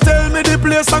 Some tell me the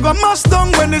place I go mash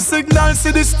down when the signal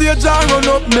see the stage I run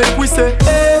up. Make we say,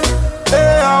 hey,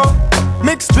 hey, how.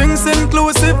 Mix drinks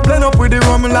inclusive, blend up with the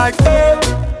rum like, hey,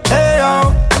 hey,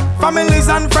 how. Families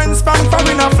and friends from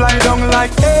foreign a fly down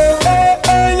like, hey, hey,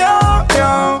 hey, yo,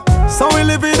 yo. So we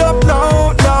live it up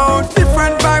now, now.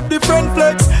 Different vibe, different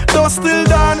flex. Though still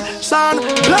done, shine,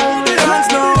 blow the hands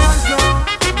now.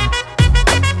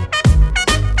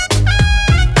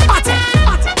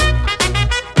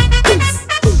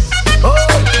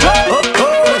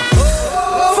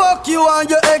 Fuck you and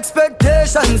your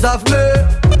expectations of me.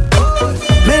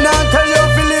 Me not tell you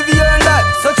if you live your life,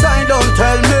 so try don't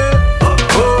tell me.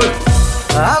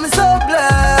 I'm so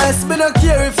blessed, me don't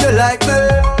care if you like me.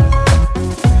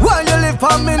 While you live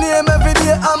on me name every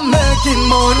day, I'm making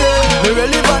money. Me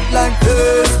relevant like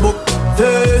Facebook,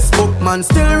 Facebook, man,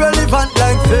 still relevant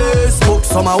like Facebook.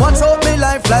 Some a watch out me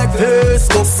life like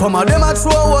Facebook. Some of them a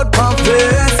throw out on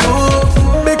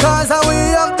Facebook. Because we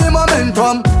have the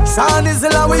momentum. Sound is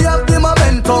la, we have the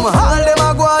momentum. All them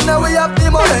a go on, now we have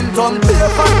the momentum. Be a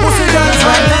fat pussy dance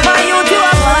right. My youth, you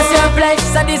a pass your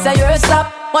place, and this a your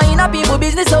stop. Why in a people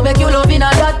business, so make you love in a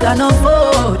that and no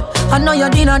food. I know you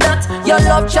dinner that. Your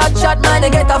love chat, man, they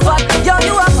get a fat. Yo,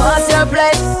 you a pass your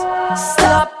place.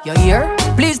 Stop, you hear?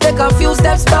 Please take a few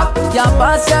steps back. You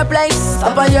pass your place.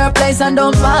 Stop at your place and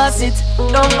don't pass it.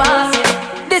 Don't pass it.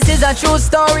 This is a true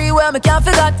story where me can't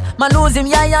forget. Man lose him,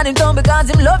 yeah, and him down because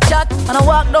him love chat. And I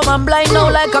walk down and blind now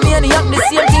like a maniac. The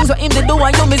same things what him they do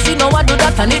and you me see no one do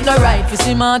that and it no right. Fi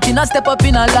see Martin a step up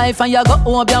in a life and you go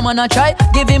home your man a try.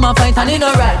 Give him a fight and it no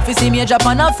right. Fi see me drop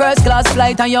on a first class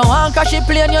flight and you want crash a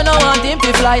plane, you know want him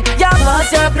to fly. Yeah,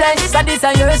 pass your place and this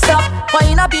a your stop.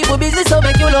 Why in a people business so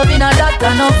make you love in a that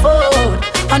and no food.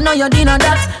 I know you dinner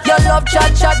that. Your love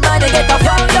chat, man, they get a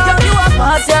fuck down. You a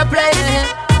pass your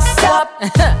place. Stop.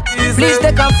 Please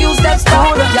take a few steps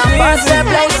back. You pass your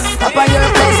place. Stop at your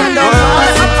place and don't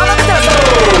pass.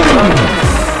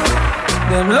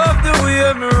 Them love the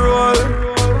way me roll.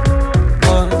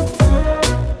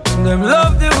 Them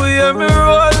love the way me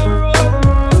roll.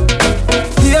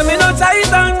 Yeah, me no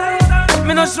titan.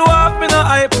 Me no show off, me no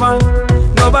hype man.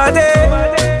 Nobody.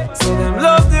 So them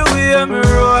love the way me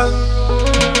roll.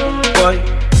 Boy,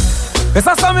 yes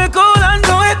I saw me cool and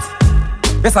do it.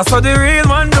 Yes I saw the real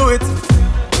man do it.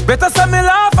 Better say me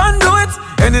laugh and do it.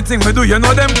 Anything me do, you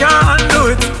know them can't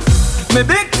undo it. Me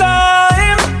big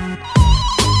time.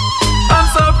 I'm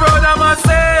so proud of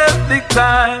myself. Big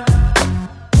time.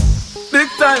 Big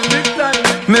time, big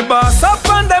time. Me boss up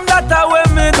on them, that's how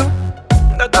me do.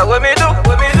 That's how me do.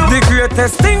 The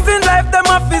greatest things in life, them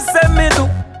have to say me do.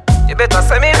 You better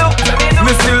say me do.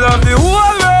 Me still love the whole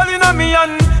world in a me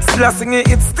hand. Still a sing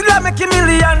it, still a make a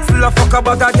million. Still a fuck a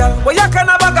bag a girl, but you can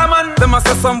a bag a man. Them a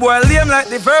say some boy lame like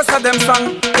the verse of them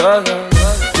song.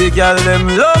 The girl them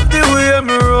love the way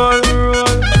me roll.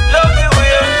 Love the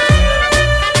way.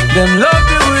 Them love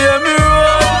the way me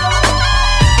roll.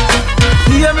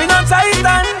 Yeah, me no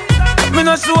titan, me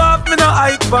no show off, me no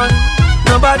icon.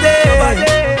 Nobody.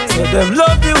 So them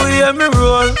love the way me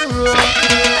roll.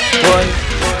 Boy.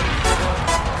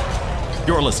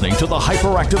 You're listening to the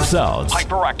Hyperactive Sounds.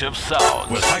 Hyperactive Sounds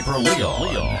with Hyper Leon.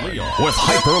 With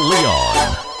Hyper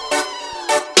Leon.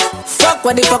 Fuck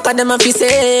what the fuck are them if you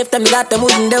safe. Them got them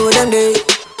wouldn't do them day.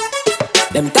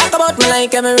 Them talk about me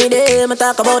like every day. Me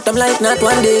talk about them like not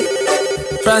one day.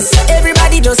 France,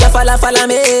 everybody just a follow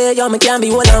me. Yo, me can't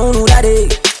be one on who that day.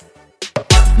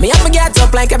 Me have me get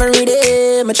up like every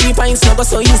day. My 3 pints not go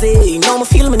so easy. Now me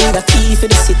feel me need a key for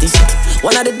the city.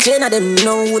 One of the gen of them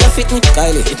know who that fit me.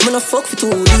 Kylie, if me no fuck for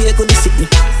 2 days, could sick me.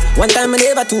 One time me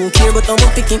never too care, but I'm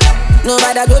picking.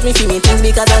 Nobody got me for me things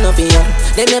because I know for you.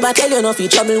 They never tell you no for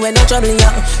trouble when I'm troubling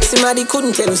you. Somebody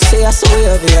couldn't tell you, say I saw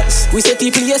you obvious. We say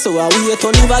TPS, so I we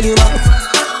turn the volume up.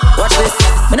 Watch this.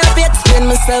 Me not pay explain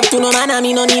myself to no man, I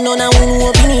me no need no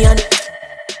opinion.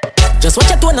 Just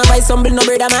watch a tone and buy some bill, no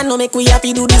brother man. No make we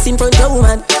happy do this in front of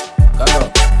woman.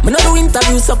 Me no do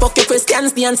interviews, so fuck your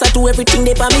questions. The answer to everything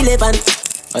they for me live.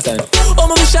 Oh,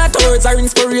 my short words are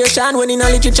inspiration. When in a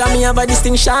literature, me have a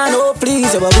distinction. Oh,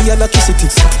 please, you be electricity.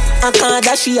 I can't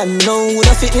dash it and know who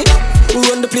don't fit me. Who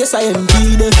run the place, I am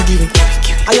be them forgive me.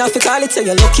 I have to call it, say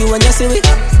you're lucky when you see me.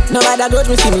 Nobody got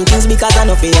me for me things because I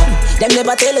know for you. Them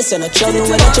never tell us you're not trouble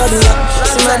when you're trouble.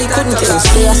 Somebody couldn't tell us,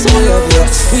 stay so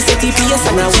obvious. We say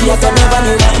TPS and now we are turning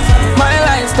value. My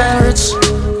lifestyle rich.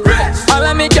 All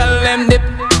of me girl them dip.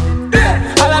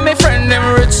 All of me friend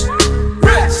them rich.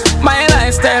 My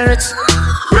lifestyle rich.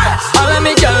 All of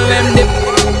me girl them dip.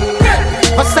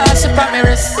 Massage up on me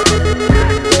wrist.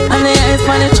 And the eyes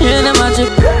on the chain them a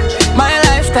drip. My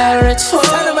lifestyle rich.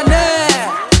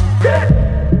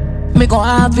 Me go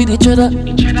hard with each other.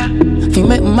 Fi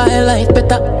make my life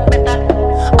better.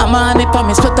 I'm on it for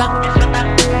me sweater.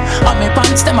 On me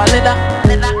pants them a leather.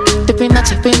 Dipping a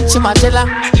chip in chimagella.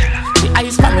 The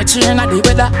ice for me chain a the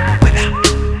weather.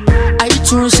 I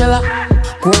choose sheller.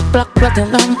 Go black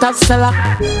platinum top seller.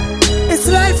 It's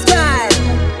lifestyle.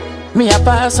 Me a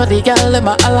pass so the girl dem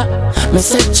a holla. Me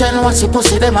say Chen watch she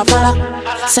pussy dem a follow.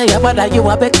 Say your brother you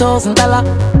a beg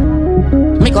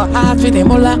 $1,000. Me go hard for the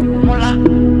mullah.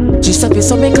 Giuseppe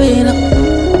so me clean up.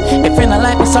 If you not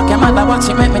like me suck your mother, watch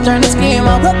you make me turn the scheme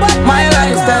up. My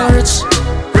lifestyle rich.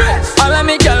 All of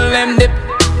me girl them dip.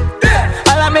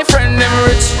 All of me friend them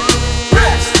rich.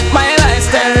 My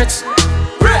lifestyle rich.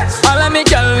 All of me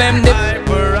girl them dip.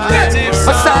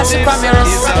 Massage up on me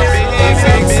wrist.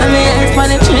 And the hands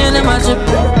on the chain them a drip.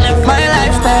 My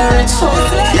lifestyle rich.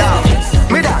 Yeah,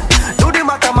 me that do the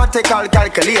mathematical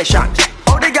calculation.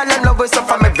 All the girl them love us up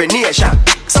from every nation.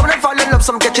 Some of them fall in love,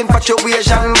 some catch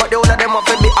infatuation, but the whole of them have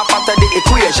to be a part of the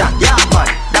equation. Yeah,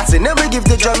 man, that's it. Never give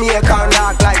the Jamaican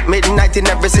knock like midnight in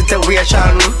every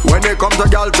situation. When it comes to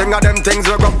girl thing of them things,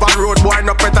 we go on road, boy,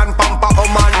 no pet and pamper, oh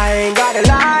man. I ain't gotta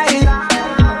lie.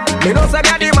 Me know say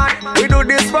me a the man, we do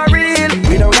this for real.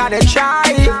 We don't gotta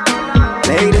try.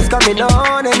 Ladies coming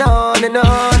on and on and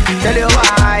on. Tell you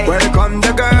why. Welcome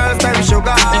the girls, them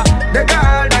sugar. The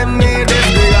girl them need this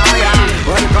big iron.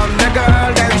 Welcome the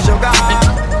girl, them sugar.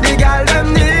 The girl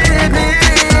them need me.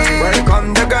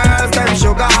 Welcome the girls, them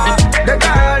sugar. The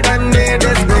girl them need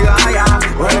this big iron.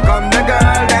 Welcome the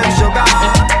girl, them sugar.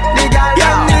 The girl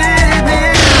them need me.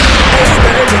 Hey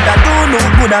girl, you that do no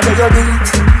good at your beat.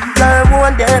 Girl,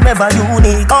 want them ever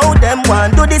unique. How them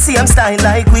want do the same style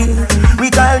like we. We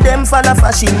call them follow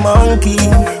fashion monkey.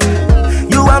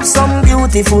 You have some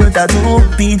beautiful tattoo.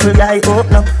 People like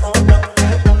open up.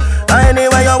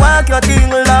 Anyway you walk your thing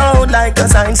loud like a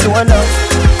sign to a love.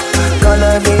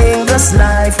 Coloring this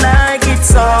life like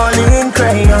it's all in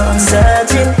crayon.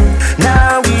 Searching,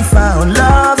 now we found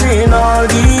love in all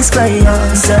these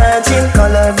crayons. Searching,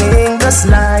 coloring this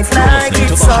life like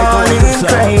it's all in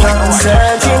crayon.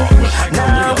 Searching,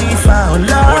 now we found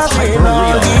love in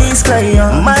all these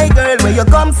crayons. My girl, where you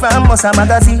come from, must a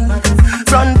magazine.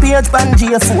 Front page,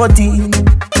 Pangea 14.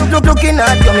 Looking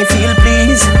at you, me feel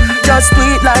please. Just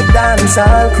tweet like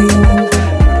dancehall queen.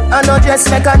 I know just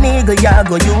make a nigga ya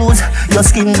go use. Your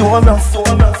skin too rough.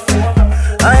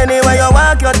 Anyway you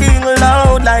walk your thing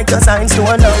loud like a sign to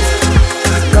a love.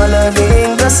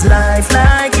 Coloring this life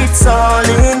like it's all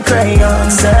in crayon.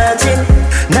 Searching,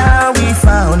 now we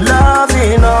found love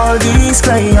in all these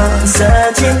crayons.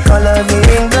 Searching,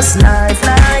 coloring this life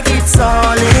like it's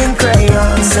all in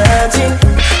crayon. Searching,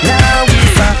 now we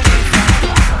found.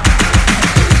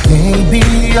 Maybe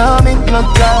I'm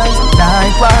hypnotized.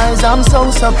 Likewise, I'm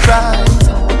so surprised.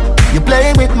 You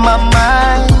play with my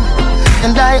mind,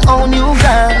 and I own you,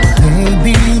 girl.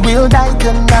 Maybe we'll die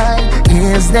tonight.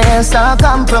 Is there some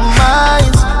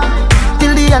compromise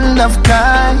till the end of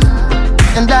time?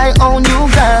 And I own you,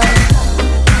 girl.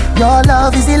 Your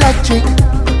love is electric.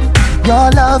 Your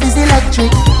love is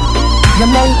electric. You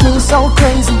make me so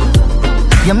crazy.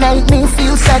 You make me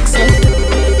feel sexy.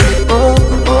 Oh,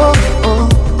 oh, oh,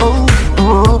 oh,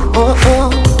 oh, oh, oh,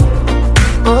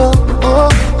 oh, oh,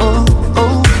 oh,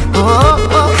 oh,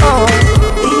 oh, oh.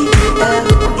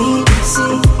 E-L-E-C-T-R-I-C.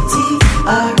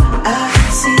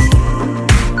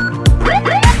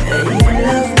 And you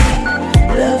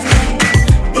love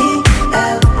me,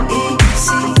 E-L-E-C-T-R-I-C.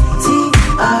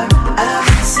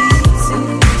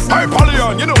 Hey,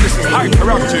 Polyon, you know this is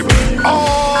hyperactive.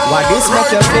 Why this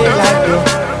make you feel like though?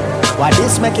 Why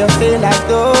this make you feel like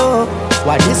though?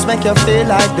 Why this make you feel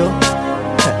like though?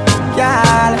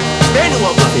 Girl,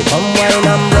 come wine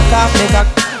and broke off me cock.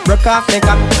 Broke off me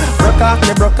cock. Broke off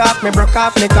me, broke off me, broke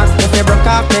off me cock. If you broke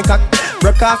off me cock.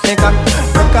 Broke off me cock.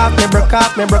 Broke off me, broke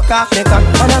off me, broke off me cock.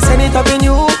 Wanna send it up in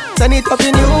you. Send it up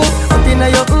in you. Up in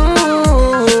your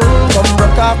come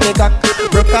broke off me cock.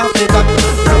 Broke off me cock.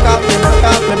 Broke off me, broke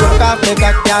off me, broke off me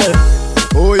cock, girl.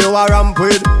 Who you a ramp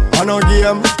with? On a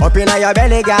game, up in your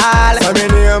belly, girl. Say me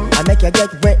name. I make you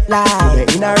get wet like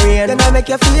in a rain. Then I make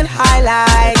you feel high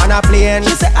like on a plane.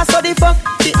 She say I saw the fuck,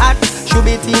 the act. Should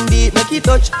be team beat, make it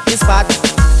touch the spot.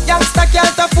 Youngster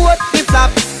can't afford the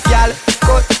flap. Girl,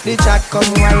 cut the chat, come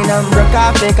wine and broke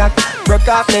off me cock. Broke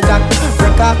off me cock.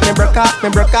 Broke off me, broke off me,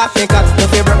 broke off me cock.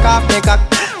 If you broke off me cock.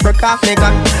 Broke off me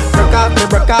cock. Broke off me,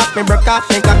 broke off me, broke off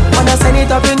me cock. Wanna send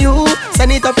it up in you.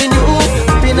 Send it up in you.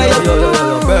 Pin a your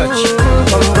birch.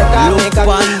 Come broke off me cock.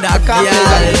 Broke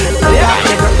off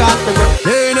me cock.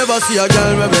 They never see a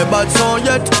girl with a bad song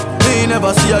yet. They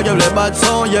never see a girl with a bad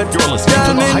song yet. Girl,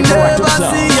 me never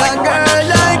see a girl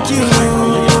like you.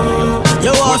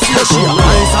 You want to see a she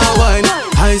ice and wine,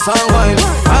 ice and wine.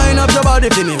 Wind up your body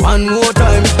for me one more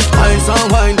time. Ice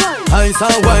and wine,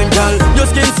 girl. Your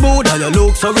skin smooth and your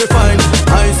look so refined.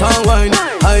 Ice and wine,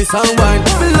 ice and wine.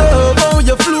 Me love how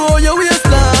you flow your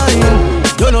waistline.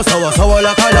 You know sour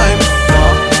like a lime.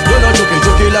 You know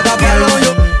juky like a pine.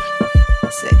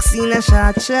 Sexy in a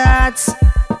short shots,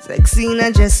 sexy in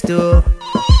a gesto.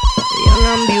 Young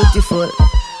and beautiful,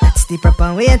 that's the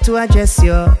proper way to address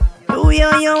you. The way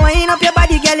how you wind up your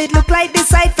body, girl, it look like the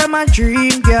sight from a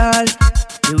dream, girl.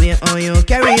 The way how you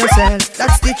carry yourself,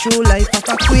 that's the true life of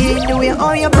a queen. The way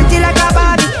how you pretty like a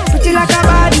Barbie, pretty like a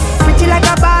Barbie, pretty like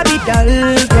a Barbie doll,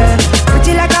 girl.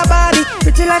 Pretty like a Barbie,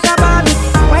 pretty like a Barbie.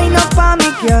 Wind up on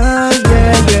me, girl,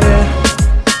 yeah.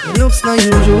 It looks no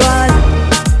usual.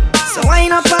 So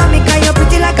wind up on me, cause you're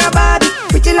pretty like a Barbie,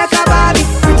 pretty like a Barbie,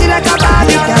 pretty like a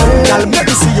Barbie, girl. Girl, let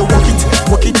me see you walk it,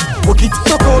 walk it, walk it.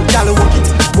 Talk out, girl, walk it,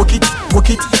 walk it, walk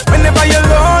it. Whenever you're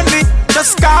lonely,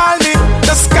 just call me,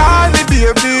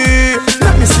 baby.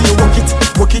 Let me see you walk it,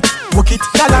 walk it, walk it.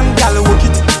 Girl and girl, walk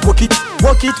it, walk it,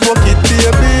 walk it, walk it,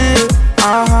 baby.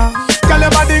 Girl,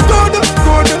 your body good,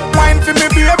 wine for me,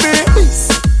 baby.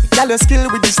 Girl, your skill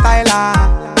with the style,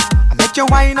 I make you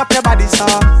wind up your body, so.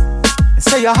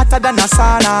 Say you're hotter than a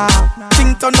sauna.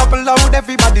 Think turn up loud,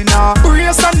 everybody now.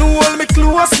 Brace and hold me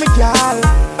close, me girl.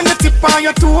 When you tip on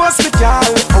your toes, me girl.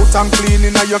 Out and clean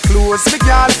in your clothes, me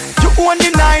girl. You own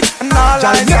the night and all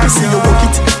eyes. Let me see you walk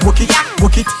it, walk it,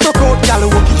 walk it. Talk out, girl,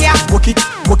 walk it, walk it,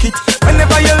 walk it.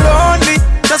 Whenever you're lonely,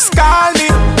 just call me,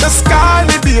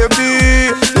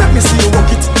 baby. Let me see you walk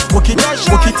it, walk it,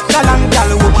 walk it. Girl and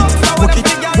girl, walk it, walk it,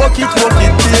 walk it, walk it,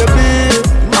 baby.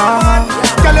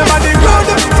 Girl, your body good,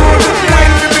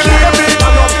 wine for me, baby.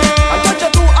 And touch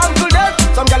your two ankle there.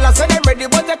 Some gyal say them ready,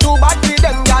 but they too bad for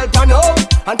them, gyal turn up.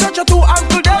 And touch your two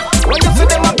ankle there. When you see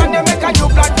them up and they make a new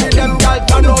plan for them, gyal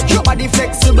turn up. Your body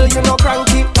flexible, you know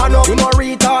cranky, turn up. You know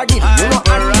retarded, you know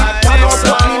handy, turn up.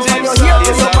 You clean from your hair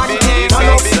to your body, turn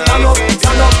up, turn up,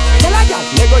 turn up. Tell a gyal,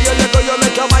 Lego, you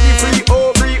make your body free, oh.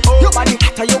 Your body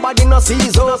hotter, your body no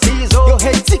season. Your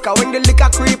head sicker when the liquor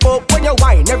creep up. When you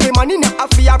wine, every man in a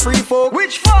fear free folk.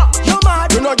 Which fuck? You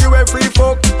mad? You know give a free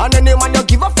folk. And any man you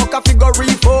give a fuck a figure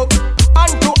folk.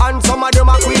 Hand to hand, some of them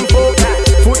are queen folk.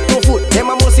 Foot to foot, them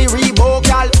a must see Reebok,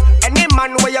 y'all. Any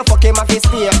man where you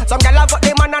Some gal a fuck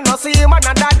the man and no see him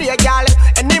another day, gal.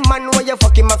 Any man where you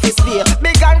fuck him a fist stay.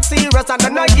 Big and serious and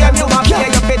then I game you a play.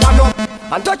 You fit turn up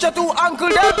and touch your two ankle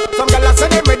them. Some gal a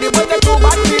say them ready but they too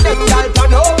bad for them, gal.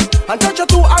 Turn up and touch your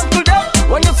two ankle them.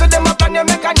 When you see them a plan, you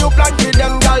make a new plan for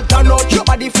them, gal. Turn up, your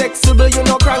body flexible, you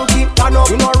no cranky. Turn up,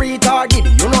 you no retarded,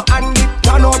 you no handy.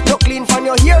 Turn up, you clean from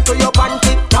your hair to your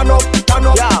panty. Turn up, turn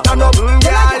up, yeah. Turn up,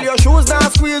 girl. Your shoes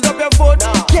now squeeze up your foot,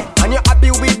 yeah. And you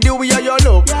happy with the way you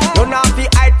look. You not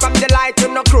fi hide from the light, you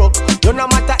no crook. You no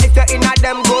matter if you're in a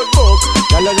them good book.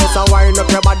 Girl, you just a wind up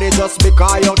your body just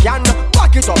because you can.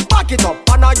 Back it up,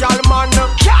 and a girl man.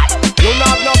 You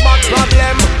not have no back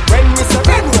problem. When me say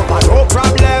bend over, no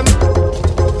problem.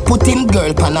 Put him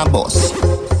girl pan a bus.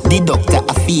 The doctor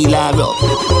a feel her up.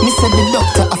 Me say the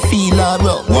doctor a feel her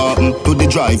up. What to the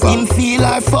driver? Him feel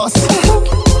her first.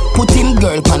 Put him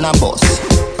girl pan a bus.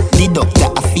 The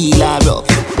doctor a feel her up.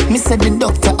 Me say the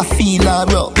doctor a feel her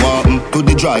up. What to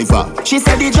the driver? She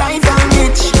said the driver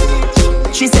rich.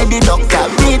 She said the doctor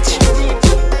rich.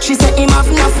 She said him have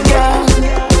enough girl,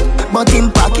 but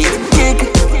him pocket big.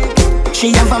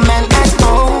 She have a man at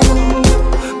home,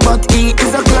 but he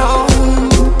is a clown.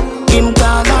 Him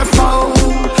call her phone.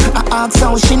 I ask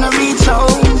how she no reach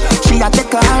home. She a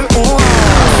take her home.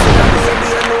 Baby,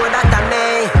 you know that I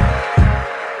may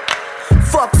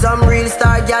fuck some real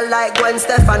star girl like Gwen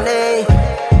Stefani.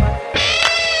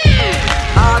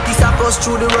 Artists across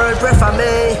through the world prefer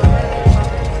me.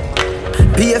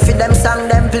 Pay for them song,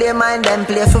 them play mine, them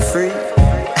play for free.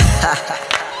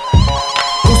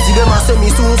 Pussy them a say me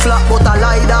so flat, but I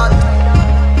like that.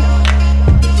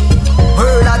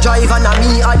 Girl a drive and a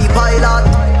me a the pilot.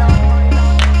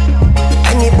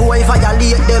 Any boy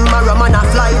violate them, a man a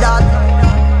fly that.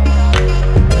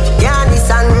 Yeah, this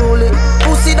unruly,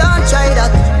 pussy don't try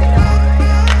that.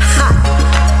 Ha.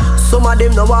 Some of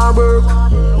them no want work,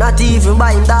 not even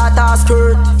buying that a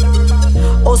skirt.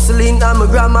 Hustling and my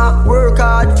grandma, work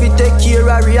hard fi take care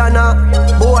of Rihanna.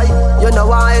 Boy, you know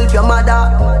why help your mother,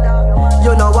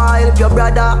 you know why help your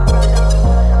brother.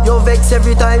 You vex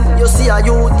every time you see a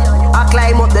youth I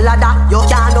climb up the ladder. You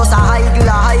can't just a higgle,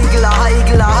 a higgle, a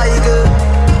higgle, a higgle.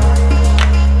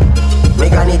 Me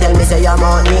granny tell me say you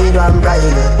might need one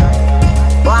bridle.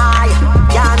 Why?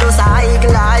 Can't just a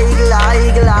higgle, a higgle, a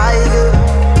higgle, a higgle.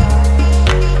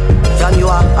 From you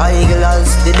a higgle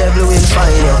as the devil will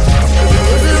find you.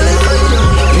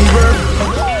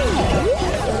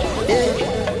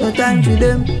 No time for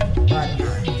them.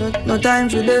 No time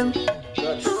for them.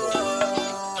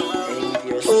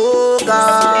 Oh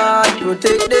God,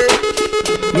 protect them.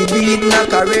 Me did not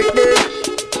correct them.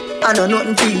 I know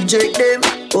nothing to eject them.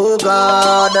 Oh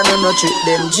God, I know no trick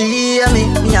them. Gee,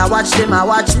 me I watch them, I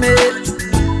watch me.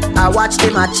 I watch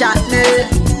them, I chat me.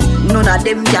 None of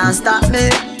them can stop me.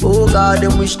 Oh God,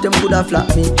 them wish them coulda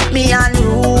flap me. Me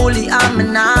unruly,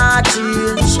 I'm not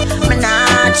change. Me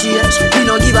not change. Me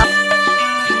no give up.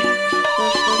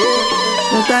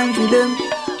 No time for them.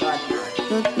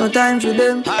 No time for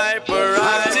them.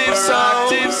 Hyperactive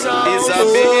sound is a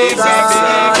big,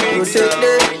 protect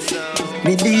them.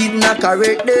 Me did not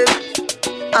correct them.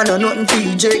 I know nothing to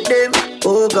eject them.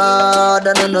 Oh God,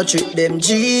 I know no trick them.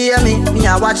 Gee, me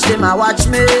I watch them, I watch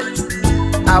me.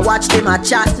 I watch them, I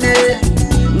chat me.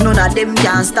 None of them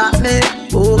can stop me.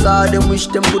 Oh God, them wish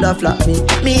them coulda flap me.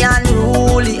 Me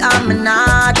unruly, I'm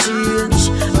not change.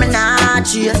 Me not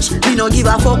change. Me no give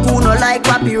a fuck who no like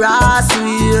papyrus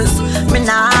ways. Me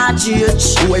not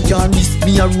change. Boy can't miss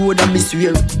me a road and me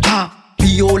swear. Ha!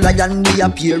 Be all lion me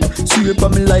appear. Swear for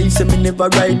me life, say me never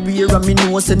ride beer. And me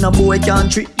know say no boy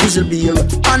can't trick whistle beer.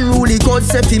 Unruly God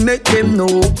say fi make them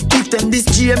know. If them this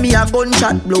cheer me a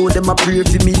gunshot blow. Them a pray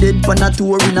fi me dead pan a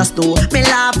tour in a store. Me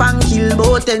laugh and kill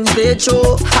both ends they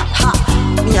show. Ha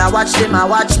ha. Me I watch them, I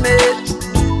watch me.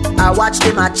 I watch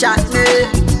them, I chat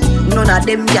me. None of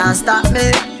them can stop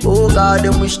me. Oh God,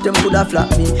 them wish them coulda flap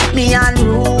me. Me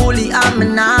unruly,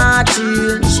 I'm not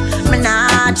change. Me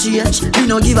not change. Me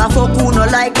no give a fuck who no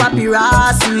like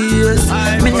papyrus ways.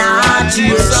 Me not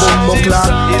change. Bumbo clock,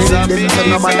 tell them to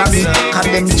no bother me. Cause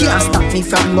them can't stop me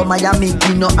from go Miami.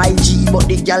 Me no IG, but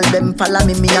the girl them follow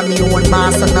me. Me and me own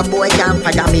boss and a boy can't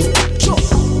fire me.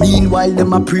 Meanwhile,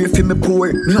 them a pray for me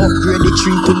poor. Me upgrade the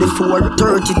 3 to the 4.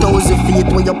 30,000 feet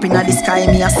way up in the sky,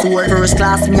 me a soar. First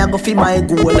class, me a go for my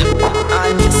goal.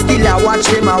 And still I watch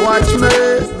them, I watch me.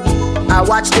 I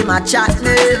watch them, I chat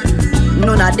me.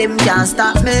 None of them can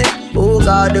stop me. Oh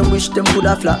God, them wish them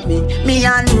coulda flap me. Me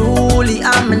unruly,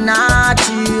 I'm not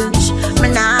change. Me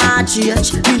not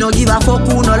change. Me no give a fuck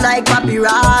who no like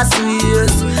papyrus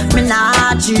ways. Me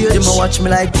not change. Them a watch me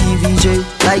like TVJ,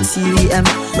 like CVM.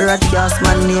 Me broadcast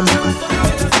my name.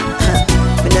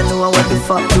 Me don't know what the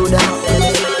fuck do them.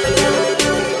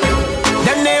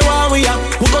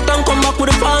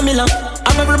 formula.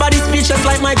 I'm everybody speechless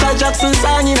like Michael Jackson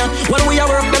song, you know. When we are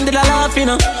work, them did a laugh, you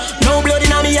know. No blood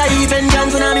in me, I even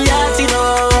dance in me heart, you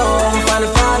know. Find the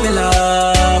formula,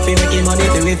 fi making money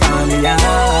to me formula.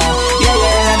 Yeah,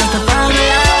 that's the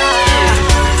formula.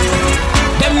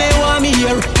 Them they want me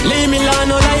here, leave me alone,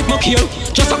 no life no care.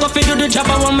 Just a go fi do the job,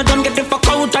 I want me done get the fuck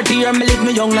out of here. Me live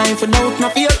me young life without no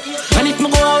fear. And if me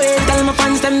go away, tell my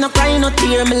fans them no cry no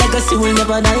tear. My legacy will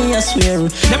never die, I swear.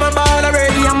 Never ball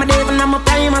already, I'm a devil and I'm a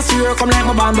prime, I swear. Come like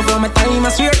my band before my time, I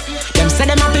swear. Them say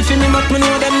them happy for me, but me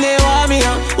know them they want me.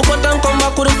 Who cut and come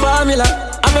back with the formula?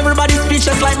 I'm everybody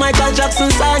speechless like Michael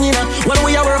Jackson song, you know. When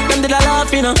we are work, them did a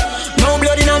laugh, you know. No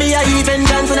blood in me, I even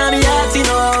dance in me heart, you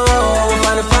know.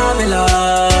 Find the formula,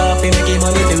 fi making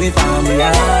money to me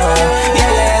formula. Yeah,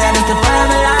 that's the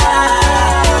formula.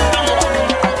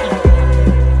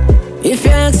 If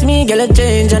you ask me, girl, I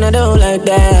change and I don't like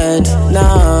that.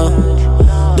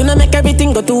 No, do not make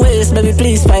everything go to waste, baby,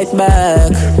 please fight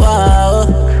back. Wow.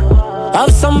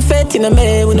 Have some faith in a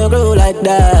man, we no grow like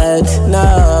that. No,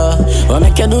 what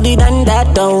make you do the done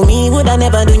that? Don't me, would I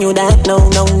never do you that? No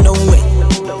way.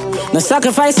 No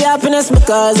sacrifice your happiness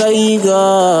because of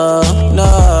ego.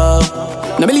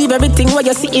 No believe everything what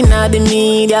you see in the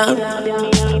media.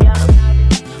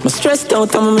 I'm stressed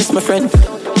out, I'm miss my friend.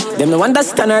 Them no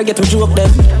understand or get to joke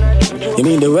them. You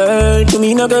mean the world to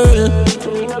me, no girl.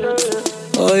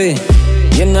 Oi,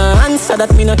 you no answer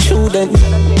that me not true then.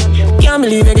 Can't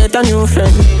believe you get a new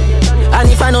friend. And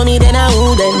if I know me then I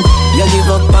wouldn't. You give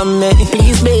up on me,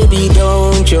 please baby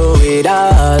don't throw it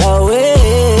all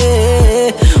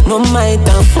away. No might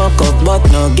have fuck up but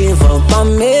no give up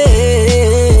on me.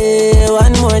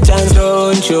 One more chance,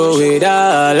 don't throw it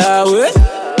all away.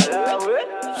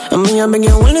 I mean, I've been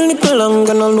getting a little long,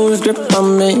 gonna lose grip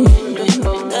on me.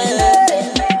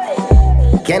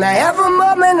 Can I have a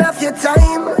moment of your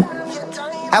time?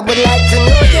 I would like to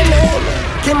know your name.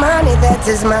 Kimani, that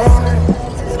is mine.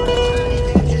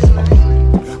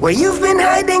 Where you've been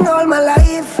hiding all my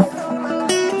life.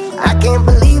 I can't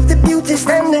believe the beauty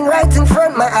standing right in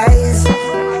front of my eyes.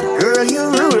 Girl, you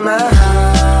rule my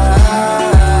heart.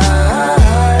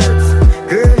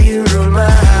 Girl, you rule my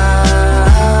heart.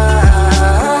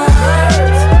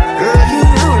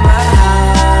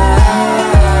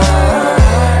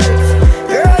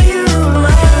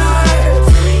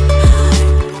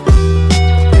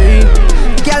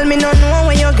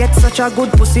 Such a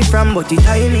good pussy from, but it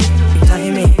tiny, it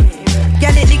tiny.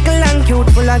 Girl, it little and cute,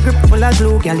 full of grip, full of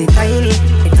glue. Girl, it tiny,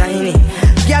 it tiny.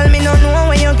 Girl, me no know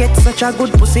where you get such a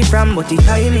good pussy from, but it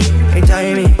tiny, it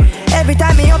tiny. Every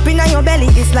time me up in your belly,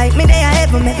 it's like me there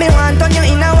ever make me want on you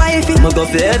in a wifey. Me go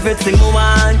for everything me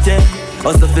want, yeah.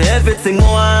 Also for everything me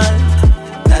want.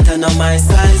 That I know my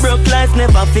size. Broke life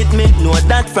never fit me, know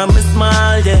that from me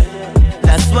small, yeah.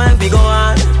 That's why we go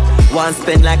on. Want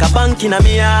spend like a bank in a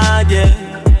me yard, yeah.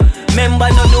 Remember,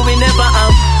 no, we never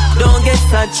have. Don't get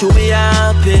sad, you be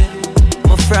happy.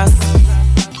 My frost,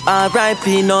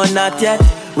 R.I.P. no, not yet.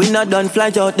 We not done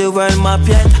fly out the world map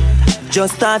yet.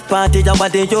 Just start party, ya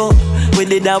what they do. We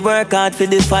did a work hard for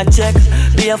the fat check.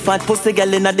 Be a fat pussy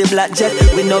girl in the black jet.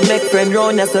 We no make friend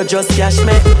round ya, so just cash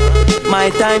me. My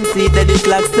time, see that the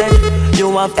clock set.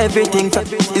 You have everything.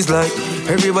 It's like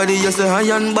everybody just a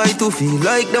high and by to feel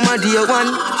like them a dear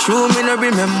one. True, me no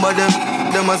remember them.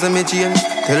 Them as a me change.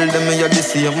 Tell them me you're the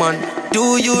same man.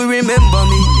 Do you remember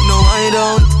me? No, I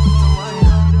don't.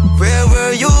 Where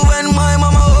were you when my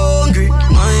mama hungry?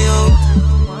 My own.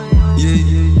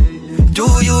 Yeah. Do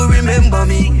you remember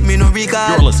me? Me no recall.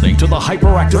 You're listening to the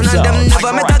Hyperactive Sound. None of them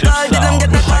never met a call. Didn't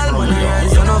get a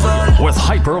call. With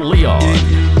Hyper Leon.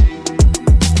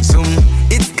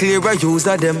 It's clear I use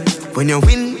of them. When you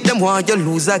win, them want you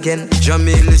lose again.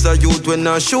 Jamil is a youth when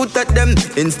I shoot at them.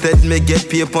 Instead, me get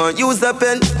paper and use a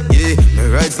pen. Yeah, me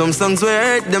write some songs where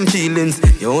I hurt them feelings.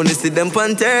 You only see them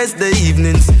on Thursday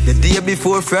evenings. The day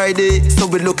before Friday, so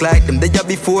we look like them the day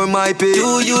before my pay.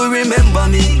 Do you remember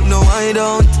me? No, I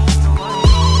don't.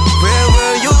 Where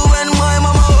were you when my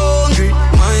mama hungry?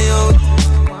 My own.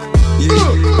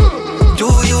 Yeah.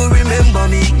 Do you remember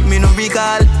me? Me no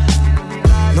recall.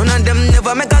 None of them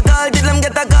never make a call, till them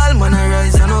get a call. Man, I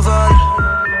rise and I fall.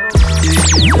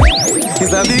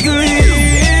 It's a big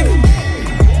league.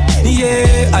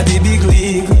 Yeah, at the big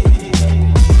league.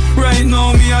 Right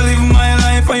now, me, I live my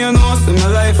life, and you know, see my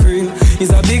life real.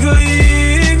 It's a big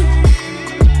league.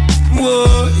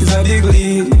 Whoa, it's a big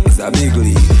league. It's a big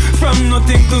league. From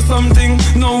nothing to something,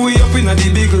 now we up in a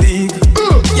the big league.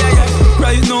 Yeah.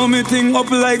 Right now, me thing up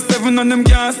like 7 and them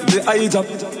can't see the eye job.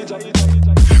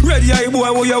 Ready eye boy,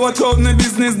 who you watch out in the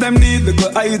business, them need the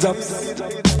good eye jobs.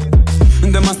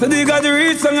 And them a say they got the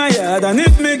reach on a yard, and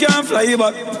if me can't fly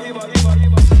back,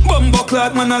 Bumbo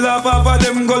clock, man, I laugh off of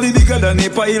them gully bigger than a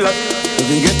pilot. If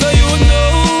we get to you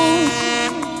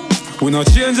now, we not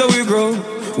change how we grow.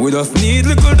 We just need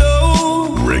little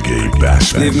dough. Reggae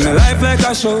Bashment. Live my life like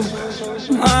a show.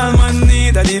 All man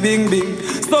need a the bing bing.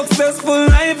 Successful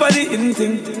life are the in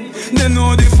thing. They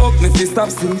know the fuck me fi stop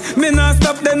sing. Me not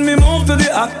stop then me move to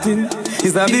the acting.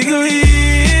 It's a big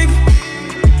league.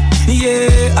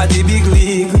 Yeah, at the big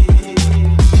league.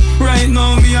 Right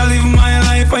now me I live my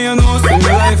life and you know see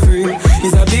my life free.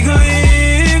 It's a big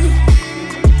league.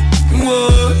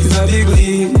 Whoa, it's a big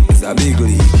league. It's a big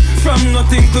league. From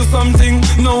nothing to something,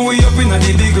 now we up in a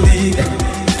the big league.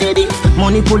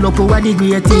 Money pull up over the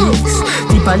greatest.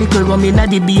 Tip a little rum in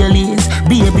the Baileys.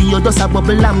 Baby, you just a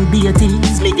bubble and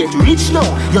beaties. Me get rich now,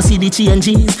 you see the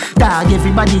changes. Dog,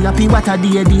 everybody happy, what a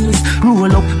day this.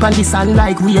 Roll up on the sand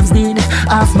like waves did.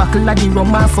 Half buckle of the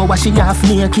rum, half hour she half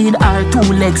naked. Her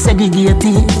 2 legs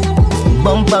segregated.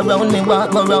 Bump around, me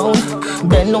walk around.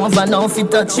 Bend over now if you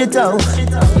touch it out.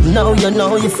 Now you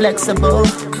know you're flexible.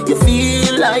 You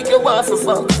feel like you want to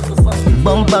fuck.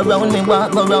 Bump around, me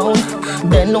walk around.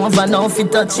 Bend over now if you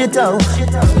touch it out.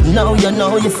 Now you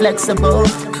know you're flexible.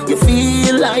 You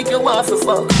feel like you want to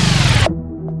fuck.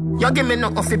 You give me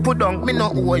nothing fi put down, me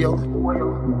no owe you.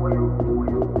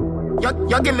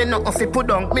 You give me nothing fi put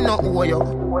down, me no owe you.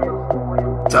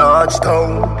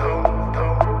 Touchdown,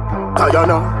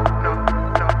 Guyana.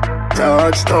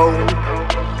 Touchdown,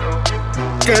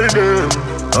 tell them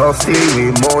I feel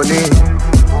me money.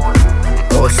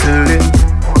 Hustling,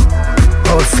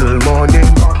 hustle money.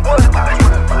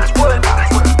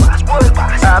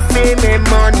 I feel me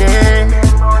money.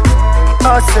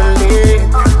 Hustling,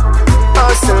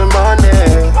 hustle money.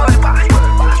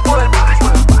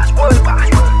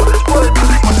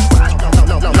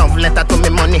 Love letter to me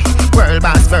money. World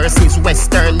Boss versus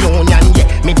Western Union. Yeah,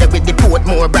 me there with the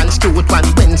Portmore branch truth one.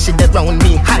 When she dey round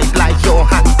me, hype like your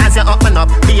hand. As you open up,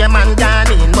 be a man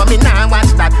gone in. But me nah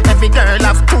watch that. Every girl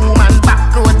have 2 man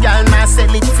back road. Girl nah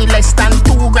sell it for less than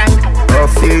 2 grand. I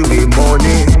feel me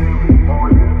money.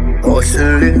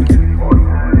 Hustling,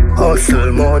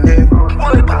 hustle money.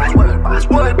 World Boss, World Boss,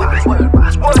 World Boss, World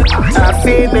Boss, World Boss. I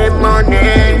feel me money.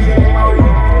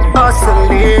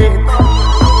 Hustling,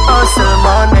 hustle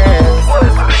money.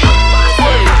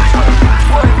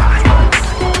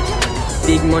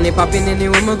 Big money popping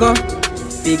anywhere me go.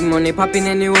 Big money popping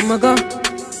anywhere me go.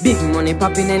 Big money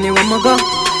popping anywhere me go.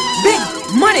 Big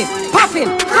money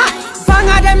popping. Fang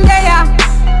of them there.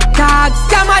 Tag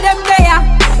scam of them there.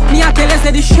 Me a tell you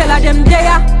say the shell of them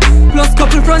there. Plus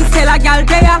couple front seller gal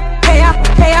there. Heya,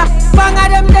 heya. Fang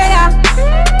of them there.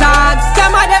 Tag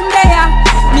scam of them there.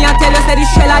 Me a tell you say the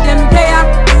shell of them there.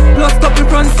 Plus couple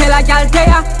front seller gal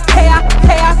there. Heya,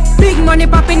 heya. Big money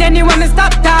popping anywhere me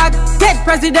stop tag. Dead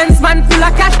presidents man full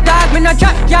of cash dog. Me no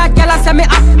drop yard, girl I say me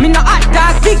up. Me no hot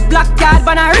dog. Big black card,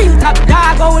 but a real top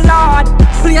dog. Oh lord,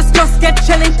 place just get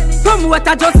chilly. From what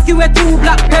I just give it 2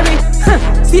 blackberry.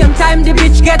 Same time the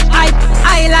bitch get hype.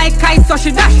 I like ice, so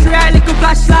she dash her little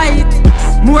flashlight.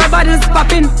 More bottles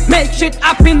popping, make shit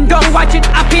happen. Don't watch it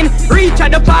happen. Reach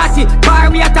at the party, bar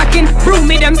we attacking. Brew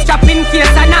me them strapping,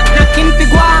 case I knock knocking fi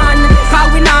go on.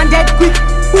 Cause we not dead quick.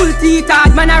 Full teeth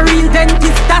hard, man a real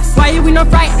dentist. That's why we no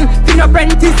frightened, we no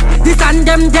apprentice. This and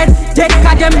them dead, dead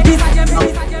cause them this.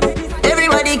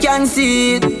 Everybody can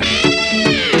see it.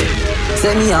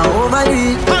 Say me a overdo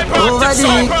it, overdo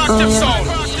it.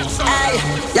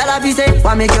 Y'all be say,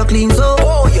 why make you clean so?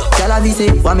 Y'all be say,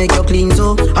 why make you clean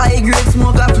so? High grade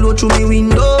smoke a flow through me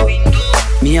window.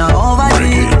 Me a overdo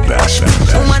it.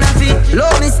 Woman a feel,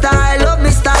 love me style,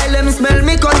 let me smell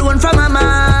me cologne from my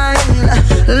mind.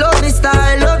 Love me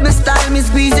style, me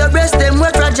squeeze your breast, them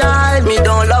wet fragile. Me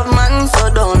don't love man, so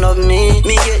don't love me.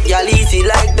 Me get y'all easy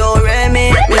like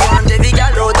Doremi. Me want every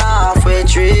girl out halfway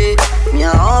tree. Me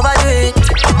a overdo it.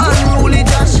 Unruly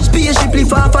Josh, spaceship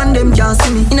far from them can't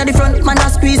see me. Inna the front, man a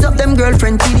squeeze up them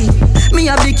girlfriend kitty. Me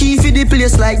have the key for the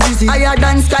place like Dizzy. Higher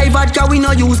than Sky Vodka, we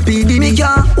no use PD. Me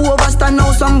can't overstand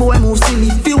now some boy move silly.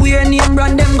 Fi wear name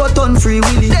brand, them got on free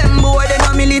willy. Them boy they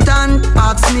no militant,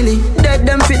 ask Millie. Dead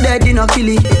them fit dead, they no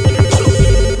killy.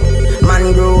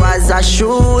 Man grow as a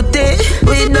shooty.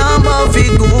 We don't buff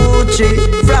it Gucci.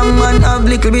 From man have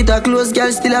little bit of clothes,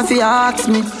 girl still a fi ask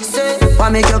me. Say, why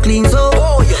make you clean so?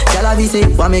 Girl a be say,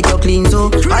 why make you clean so?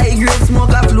 High grade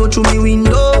smoke a flow through me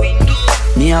window.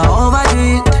 Me a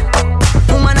overdo it.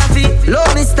 Woman a fi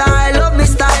love me style,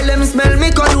 let me smell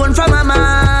me cologne from my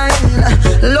mind.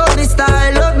 Love me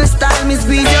style, me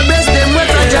squeeze your breast, them wet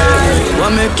fragile. Why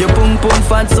make you pum pum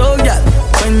fat so, girl?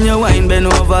 When you wine bend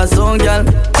over so, girl.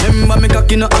 Remember me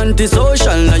cocky no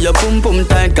antisocial. Now your pum pum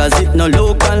tight cause it no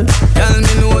local. Tell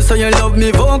me no so you love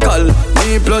me vocal.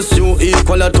 Me plus you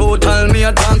equal a total. Me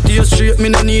a talk to you straight, me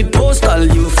no need postal.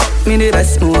 You fuck me the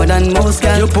best more than most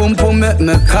girl. Your pum pum make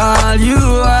me call you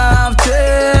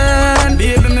often.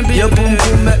 Baby me baby. Your pum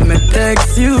pum make me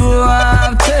text you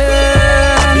often.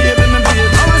 Baby me baby.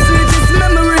 Our sweetest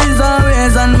memories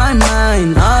always on my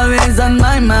mind. Always on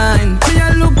my mind. Me a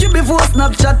look you before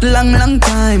Snapchat long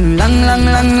time. Long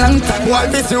time. Why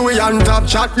this you we on top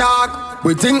chat dog?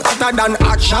 We think hotter than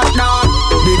hot shot dog.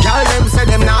 The girl them say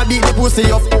them nah beat the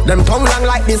pussy up. Them tongue long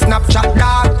like the Snapchat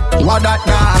dog. What that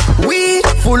dog? We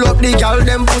full up the girl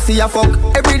them pussy a fuck.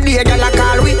 Every day girl a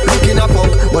call we looking a fuck.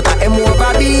 But I am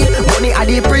over B, money a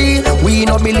the pre. We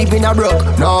no believe in a broke.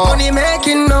 No money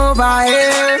making over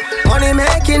here. Money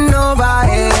making over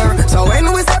here. So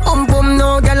when we say pum pum,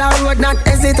 no girl a road not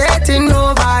hesitating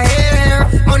over here.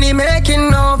 Money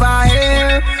making over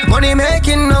here. Money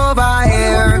making over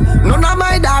here. None of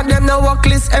my dog them no walk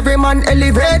list. Every man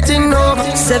elevating over.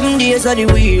 7 days of the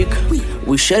week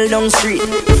we shell down street.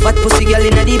 Fat pussy girl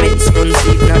in the Benz front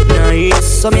seat. Not nice.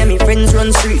 So me and me friends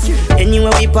run street.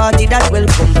 Anywhere we party that well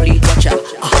complete. Watch out.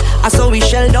 I saw we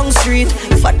shell down street.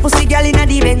 Fat pussy girl in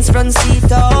the Benz front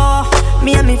seat. Oh,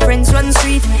 me and me friends run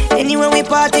street. Anywhere we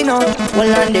party now.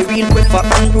 Well on the real quick for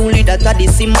unruly. That are the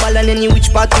symbol. And any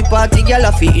which party girl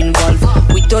a fi involved.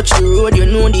 We touch the road, you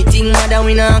know the thing. Mother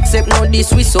we not accept no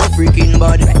this, we so freaking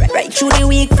bad. Right through the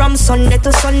week from Sunday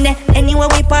to Sunday. Anywhere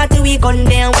we party we gun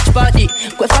there. Which party?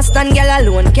 Go fast and girl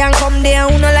alone can't come there.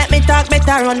 Who no like me talk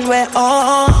better run where.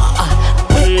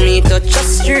 When me touch the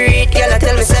street, girl I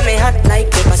tell me say me hot like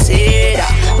pepper cedar.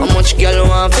 How much girl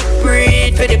want to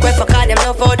breathe? For the queff call them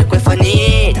love for the queff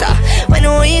Anita. When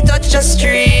we touch the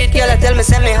street, girl I tell me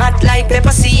say me hot like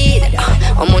pepper cedar.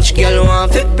 How much girl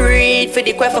want to breathe? For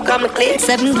the queff call me clean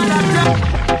 7. Me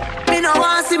no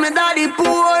want see me daddy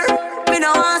poor. Me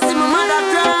no want see my mother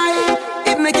cry.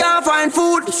 If me can't find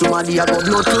food, somebody a go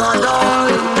blood clot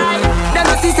down. Them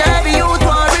no see say every youth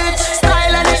want rich.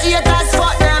 Style and the haters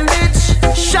fuck them bitch.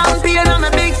 Champagne on my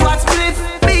big fat spliff.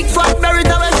 Big fat berry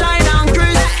that will shine and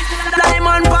crisp.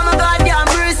 Diamond for my goddamn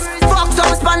wrist. Fuck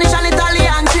some Spanish and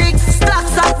Italian chicks.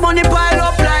 Stacks of money pile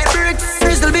up like bricks.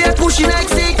 Crystal be pushing like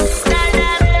 6.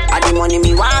 I the money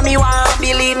me want,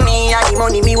 believe me. I the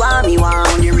money me want.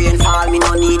 When the rain fall, me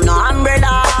no need no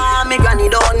umbrella. Me granny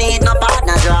don't need no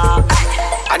partner job.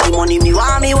 I the money me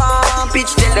want.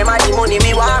 Pitch tell them I the money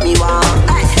me want. I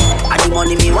the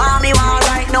money me want.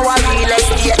 Right now I real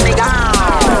estate me gone.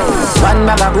 One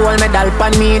bag of gold medal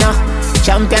pan me now.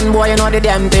 Champion boy, you know the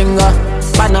damn thing.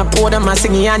 Pan a podium a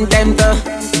singing anthem to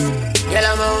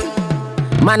Yellow Moon.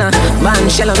 Man, man,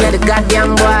 shell me the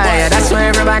goddamn boy. That's why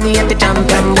everybody at the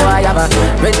champion boy. Have a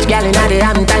rich gal in the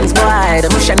Hamptons boy. The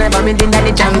mush never made in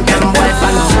the champion boy.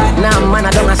 Now man,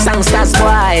 I don't a songsters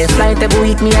boy. Flight every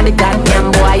week, me and the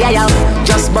goddamn boy. Yeah, yeah.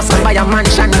 Just bust up by a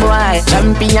mansion boy.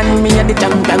 Champion, me and the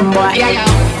champion boy. Yeah, yeah.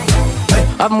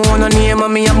 I'm more no name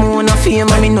and me I'm more no fame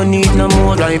and me no need no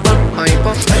more life up.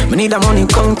 Me need a money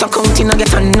counting I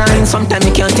get a 9. Sometimes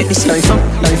me can't take this life up.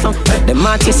 Them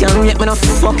artists and rate me no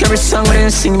fuck every song when they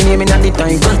sing me name in at the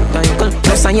title.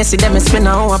 Plus I see them spend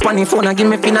a hour upon the phone and give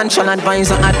me financial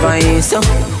advice.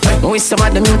 We some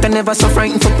of them youth never so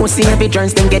frightened for pussy. Every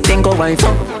trans then get then go wife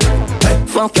up.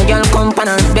 Fuck your girl come pan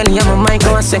her belly and my mic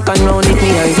go a second round it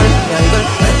me idol.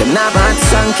 Them nah bad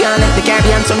song can't let the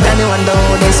Caribbean. Sometimes me wonder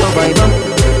how they survive.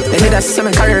 They did a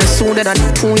 7 career soon that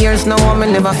 2 years now I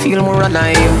never feel more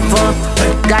alive.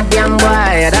 Goddamn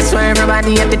boy, that's why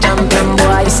everybody at the champion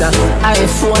boy. It's a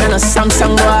iPhone and a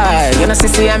Samsung boy. You know see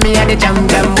me at the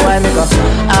champion boy. Me go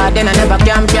then I never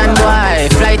champion boy.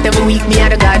 Flight every week me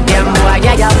at the goddamn boy.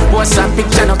 Yeah, post a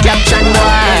picture no caption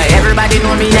boy. Everybody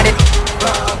know me at it.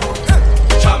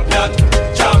 Champion.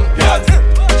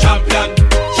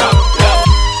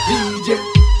 DJ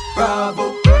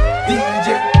Bravo.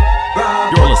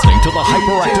 You're listening to the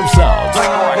Hyperactive Sounds.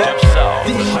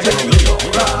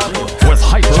 With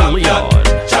Hyper Leon.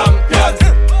 Champion.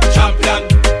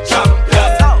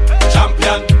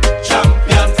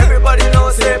 Everybody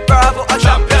knows say Bravo a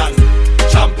champion.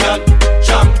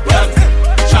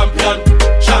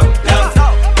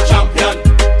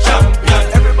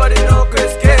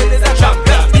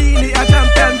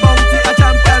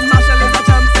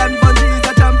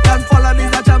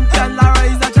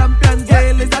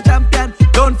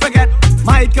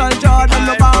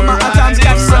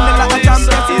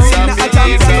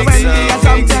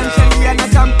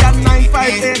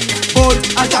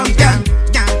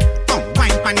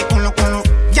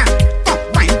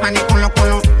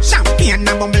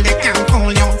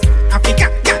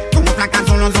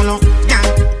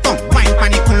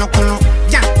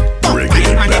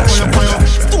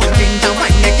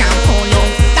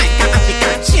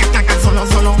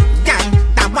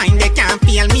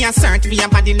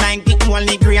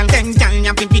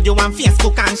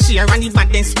 share. And the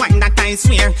baddest one that I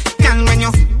swear. Girl, when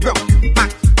you broke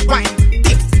back, wine,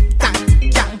 tick, tack,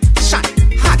 girl, shot,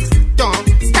 hot, don't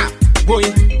stop, boy,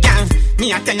 girl.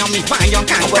 Me I tell you me why you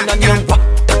can't stop, girl.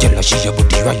 That girl she a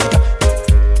booty rider.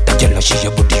 That girl she a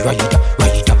booty rider.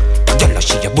 Rider. That girl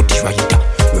she a booty rider.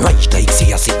 Right like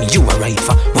say I sit me you a ride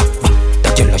for.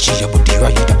 That girl she a booty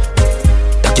rider.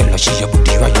 That girl she a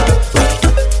booty rider.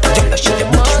 Rider. That girl she a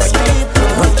booty rider.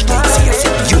 Right like say I sit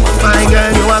me you a ride for. My girl,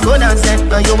 you are good as it.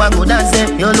 You are good as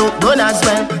it. You look good as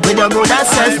well. With your good as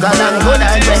self, girl, I'm good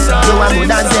as it. You are good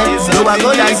as it. You are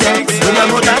good as it. With your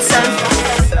good as self.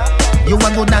 You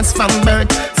are good as from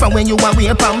birth. From when you are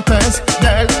wear pampers,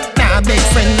 girl. Nah, big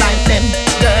friend like them,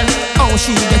 girl. Oh,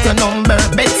 she get your number,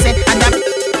 Betsy, and that.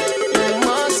 You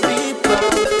must be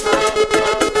proud.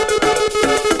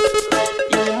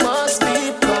 You must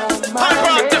be proud.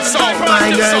 My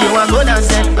girl, you are good as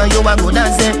it. You are good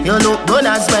as it. You look good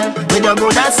as well. With your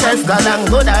good as self, girl, I'm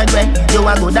good as well. You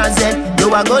are good as it.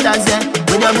 You are good as it.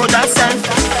 With your good as self.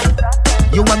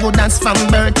 You are good as from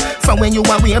birth. From when you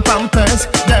are wear pampers,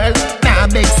 girl. Nah,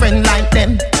 big friend like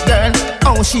them, girl.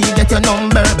 Oh, she get your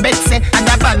number, Betsy, and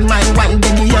a bad mind one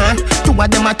day year. Two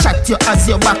of them a chat you as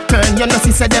your back turn. You know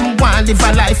she said them want live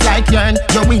a life like yourn.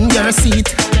 You win your seat,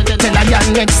 tell a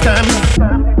girl next term.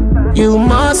 You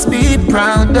must be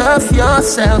proud of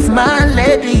yourself, my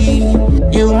lady.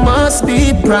 You must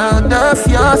be proud of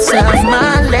yourself,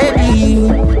 my lady.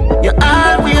 You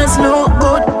always look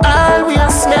good,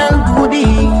 always smell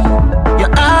goody. You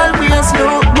always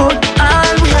look good,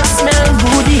 always smell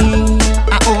goody.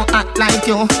 I oh act like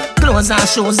you, clothes and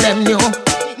shoes them new.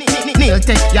 Nail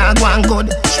tech ya go and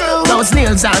good. Those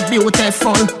nails are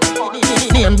beautiful.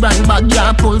 Name brand bag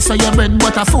ya pull, so your bread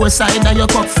butter four side and your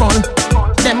cup full.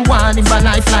 Them want live a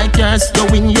life like yours, you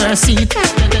win your seat.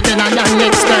 Then I done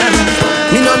next time.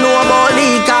 Me no know about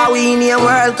league, cause we in a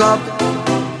World Cup.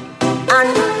 And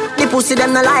the pussy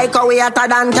them no like how we hotter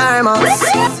than thermos.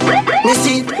 Me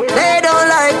see, they don't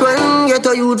like when get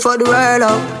a youth for the world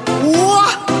up.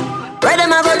 Where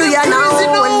them a go do ya now?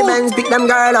 When the men pick them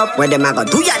girl up, where them a go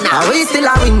do ya now? Are we still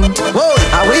a win? Whoa,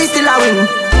 are we still a win?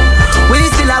 We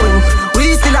still a win,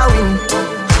 we still a win.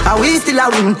 Are we still a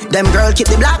win? Them girl keep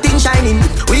the black thing shining.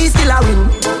 We still a win.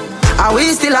 Are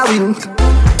we still a win?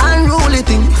 Unruly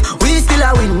thing. We still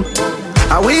a win.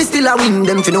 Are we still a win?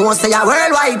 Them finna want say a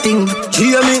worldwide thing.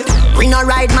 Hear me? We no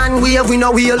ride man wave, we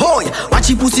no wheel. Boy, watch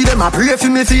you pussy them a pray for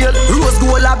me feel. Rose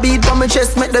gold a beat from my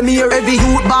chest, make them hear. Every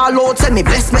youth ball out, send me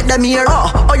bless, make them hear.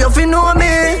 Oh, you fin know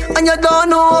me, and you don't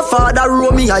know Father row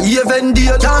me a even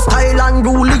deal. Just style and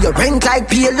rule, you rank like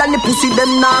pale. And the pussy them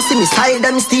nasty, me style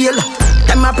them steal.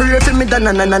 Them a pray for me, da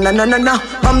na na na na na na na.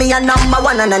 But me a number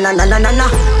one, na na na na na na na.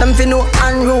 Them fin know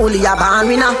unruly a born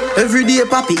winner. Every day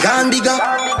papi gone bigger.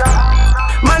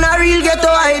 Man a real ghetto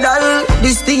idol.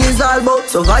 This thing is all about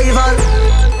survival.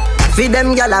 Feed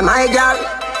them gal and my gal.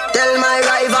 Tell my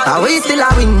rival. Are we still a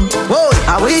win? Whoa,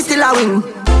 are we still a win?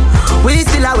 We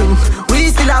still a win.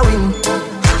 We still a win.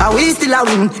 Are we still a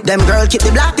win? Them girl keep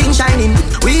the black thing shining.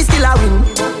 We still a win.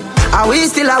 Are we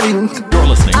still a win? You're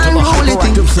listening to the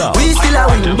Hyperactive Sound. We still a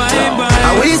win.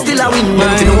 Are we still a win?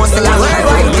 You know what's the right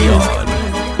thing?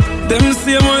 Them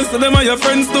same ones, so them are your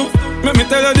friends too. Let me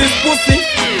tell you this pussy.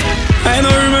 I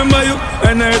don't remember you,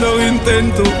 and I don't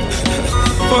intend to.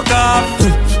 Fuck off.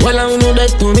 Well, I know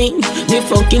that to me. The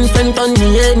fucking friend on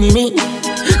me enemy.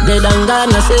 Dead and gone,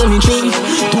 I say me tree.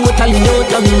 Totally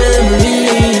out of me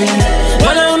memory.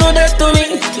 Well, I know that to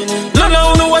me. No,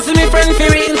 no, what's me friend for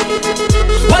real.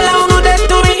 Well, I know that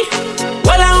to me.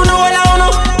 Well, I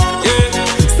know.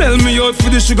 Yeah. Sell me out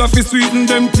for the sugar fi sweeten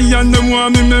them tea, and them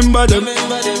want me remember them.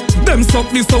 Them suck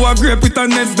this sour grape with a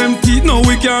nest them teeth. Now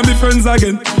we can't be friends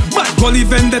again. Bad gully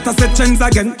vendetta set chains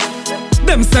again.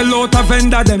 Them sell out a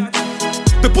vendor them.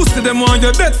 The pussy them want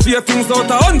your dead fear things out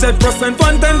 100%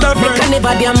 one tender friend. Make a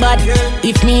never damn bad.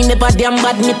 If me never damn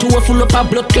bad, me too full up a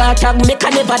blood clot tag. Make a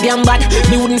never damn bad.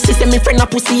 Me wouldn't see me friend a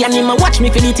pussy and him a watch me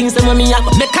for the things them me have.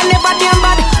 Make a never damn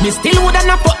bad. Me still woulda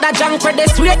not put that junk for this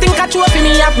sweet thing catch you up in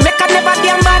me up. Make a never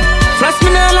damn bad. Flash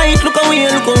me no light, look away,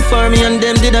 look out for me and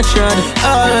them did a shot.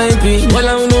 R.I.P. Well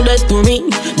I know that to me.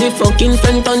 The fucking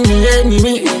friend on me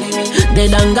enemy.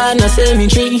 Dead and gone a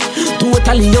cemetery.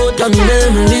 Totally out of me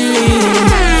memory.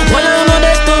 Well I know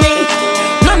that to me.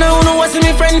 No, what's me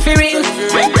friend for real.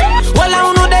 Well I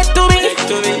know that to me.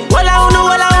 Well I know.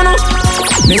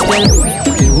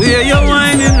 The way you're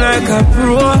whining like a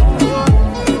pro.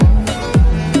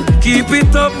 Keep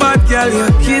it up bad girl,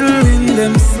 you're killing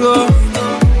them slow.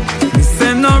 Me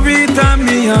say no Rita,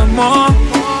 me a more.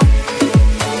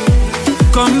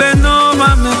 Come bend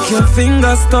over, make your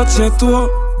fingers touch your toe.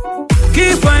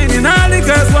 Keep whining all the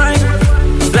girls whine.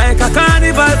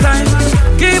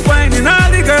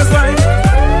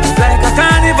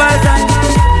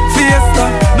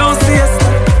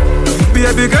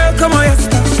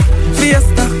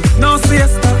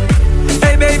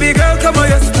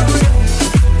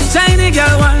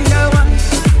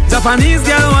 Japanese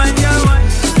girl wine,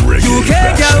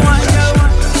 UK girl wine,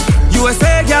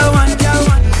 USA girl wine,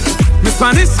 me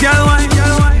Spanish girl wine,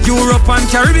 Europe and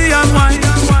Caribbean wine.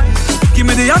 Give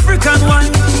me the African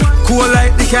wine, cool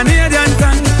like the Canadian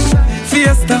time.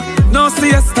 Fiesta, no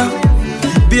siesta.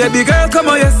 Baby girl, come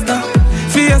on, yesta.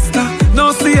 Fiesta,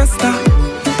 no siesta.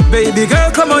 Baby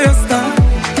girl, come on, yesta.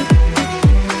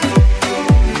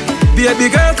 Baby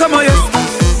girl, come on, yesta.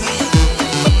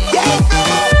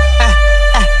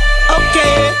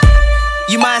 Okay,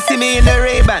 you might see me in the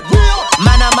Ray-Ban.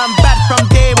 Man, I'm bad from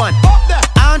day one.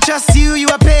 I don't trust you, you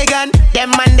a pagan.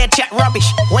 Them man, they chat rubbish,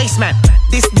 waste man.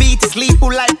 This beat is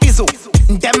lethal like Bizzle.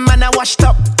 Them man, I washed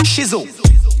up, shizzle.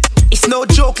 It's no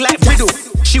joke like riddle.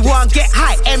 She won't get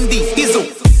high, MD, Dizzle.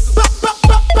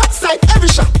 Backside every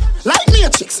shot, like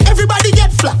Matrix, everybody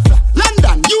get flat.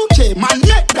 London, UK, man,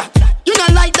 net that. You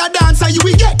not like that dancer, you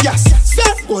will get gas.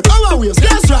 Surfboard, our wheels,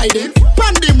 dance riding.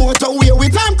 Pandy motorway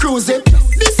with time cruising.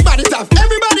 This body tough,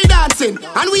 everybody dancing.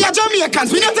 And we are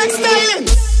Jamaicans, we not take styling.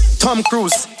 Tom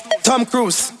Cruise, Tom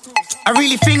Cruise. I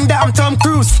really think that I'm Tom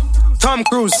Cruise. Tom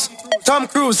Cruise, Tom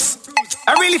Cruise.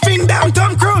 I really think that I'm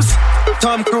Tom Cruise.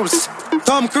 Tom Cruise,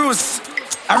 Tom Cruise.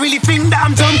 I really think that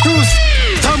I'm Tom Cruise.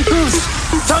 Tom Cruise,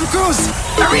 Tom Cruise.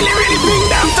 I really think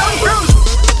that I'm Tom Cruise.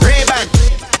 Ray-Ban,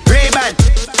 Ray-Ban.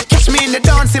 Catch me in the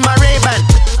dance in my Ray-Ban.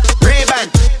 Ray-Ban,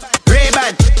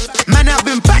 Ray-Ban. Man, I've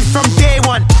been bad from day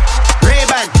one.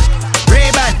 Ray-Ban,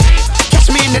 Ray-Ban.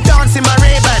 Catch me in the dance in my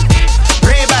Ray-Ban.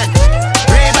 Ray-Ban,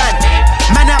 Ray-Ban.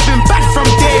 Man, I've been bad from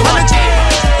day one.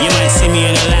 You might see me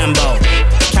in a Lambo,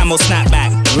 camel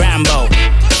snapback, Rambo,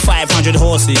 500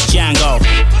 horses, Django,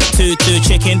 2-2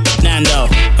 chicken, Nando.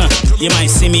 You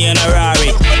might see me in a Rari,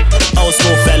 old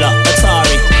school fella,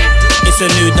 Atari. It's a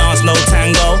new dance, no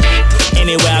tango.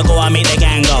 Anywhere I go, I make the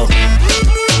gang go.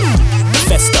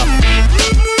 Festa,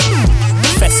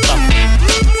 festa,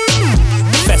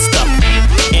 festa.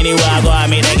 Anywhere I go, I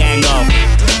make the gang go.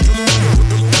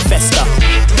 Festa,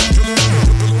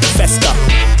 festa,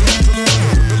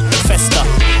 festa.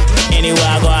 Anywhere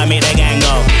I go, I make the gang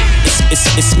go.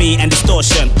 It's me and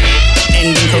distortion.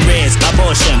 Ending careers,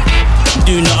 abortion.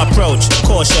 Do not approach,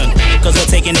 caution. Cause we're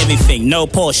taking everything, no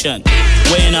portion.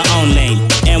 We're in our own lane,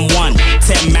 M1.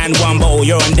 10 man, 1 bottle,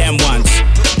 you're on them ones.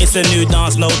 It's a new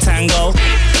dance, no tango.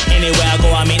 Anywhere I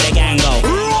go, I make the gang go.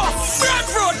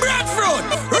 Breadfruit, breadfruit,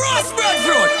 roast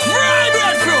breadfruit, fried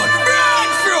breadfruit,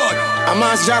 breadfruit. I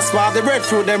must just swap the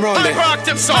breadfruit, them round there.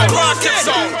 Hyperactive sound, hyperactive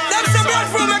sound. Them say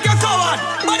breadfruit make you coward,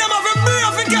 but them have a beer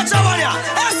if you catch up on ya.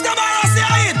 Escobar, I say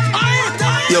I eat.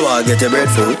 You wanna get your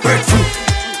breadfruit? Breadfruit.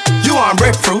 You want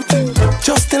breadfruit?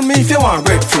 Just tell me if you want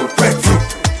breadfruit. Breadfruit.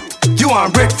 You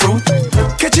want breadfruit?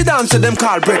 Catch it down to them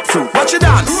call breadfruit. Watch it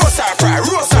dance. Roast or fry,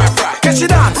 roast or fry. Catch it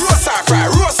down. Roast or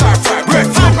fry, roast or fry.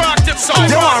 Breadfruit. Hyperactive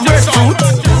sound. You want breadfruit?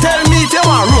 Tell me if you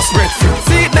want roast breadfruit.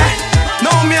 See it there?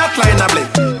 Now me a climb a blip.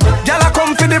 Gyal a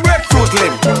come for the breadfruit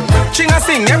limb. Ching a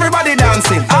sing, everybody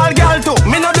dancing. All gyal too,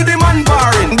 me no do the man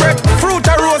barring. Breadfruit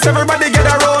a roast, everybody get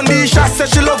around. The shot says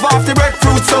she love off the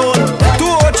breadfruit soul.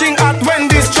 Too ching at when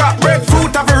this trap.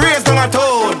 Breadfruit have a raised on a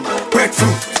toad.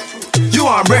 Breadfruit. You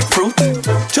want breadfruit?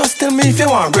 Just tell me if you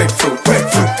want breadfruit.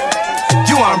 Breadfruit.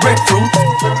 You want breadfruit?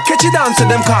 Catch it down to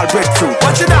them call breadfruit.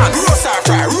 Watch it dance. Roast or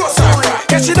fry, roast or fry.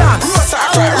 Catch it dance. Roast or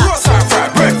fry, roast or fry.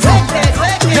 Breadfruit.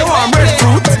 You want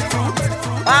breadfruit?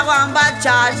 I want bad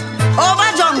charge.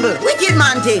 Over jungle, wicked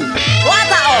man thing.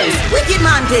 Waterhouse, wicked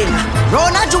man thing.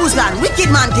 Rona juice land, wicked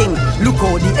man thing. Look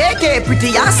how the AK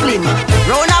pretty and slim.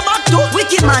 Rona back to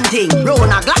wicked man thing.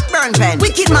 Rona Blackburn pen,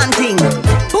 wicked man thing.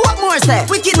 What more say?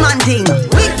 Wicked man thing.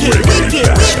 Wicked, wicked,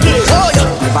 wicked. Oh yeah.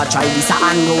 Never try this a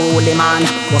unruly man.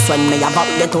 Cause when me about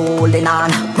the tolling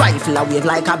on, rifle a wave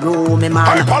like a broomy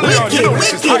man. Wicked,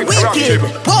 wicked, wicked.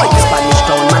 Boy, Spanish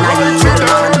town man a evil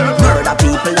man. Murder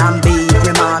people and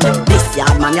baby man. This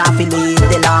yard man ya fi leave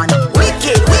the land.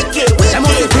 Wicked, wicked, wicked. Them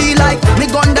must feel like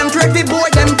me gun them trade fi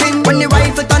board them thing. When the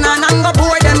rifle turn on and go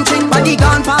board them thing. Body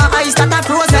gone pa ice that a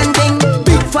frozen thing.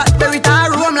 Big fat berry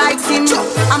tar roam like sin.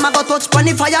 I'm a go touch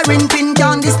funny fire in pin.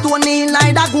 Down this stone in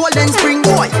like a golden spring.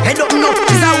 Boy, head up no,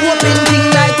 it's a open thing.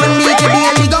 Like when me to be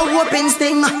a big open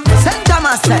sting. St.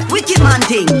 Thomas say, wicked man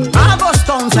thing. August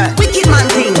Town say, wicked man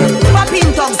thing. Papin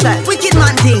Tug say, wicked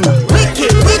man thing.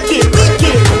 Wicked, wicked,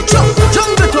 wicked.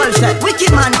 Jungle 12 say,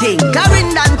 wicked man thing.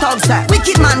 Clarendon Tug say,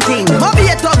 wicked man thing. Bobby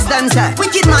Tugs them say,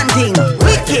 wicked man thing.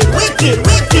 Wicked, wicked,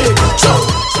 wicked.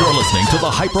 You're listening to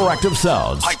the Hyperactive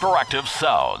Sounds. Hyperactive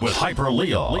Sounds with Hyper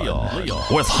Leon.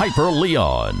 With Hyper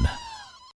Leon.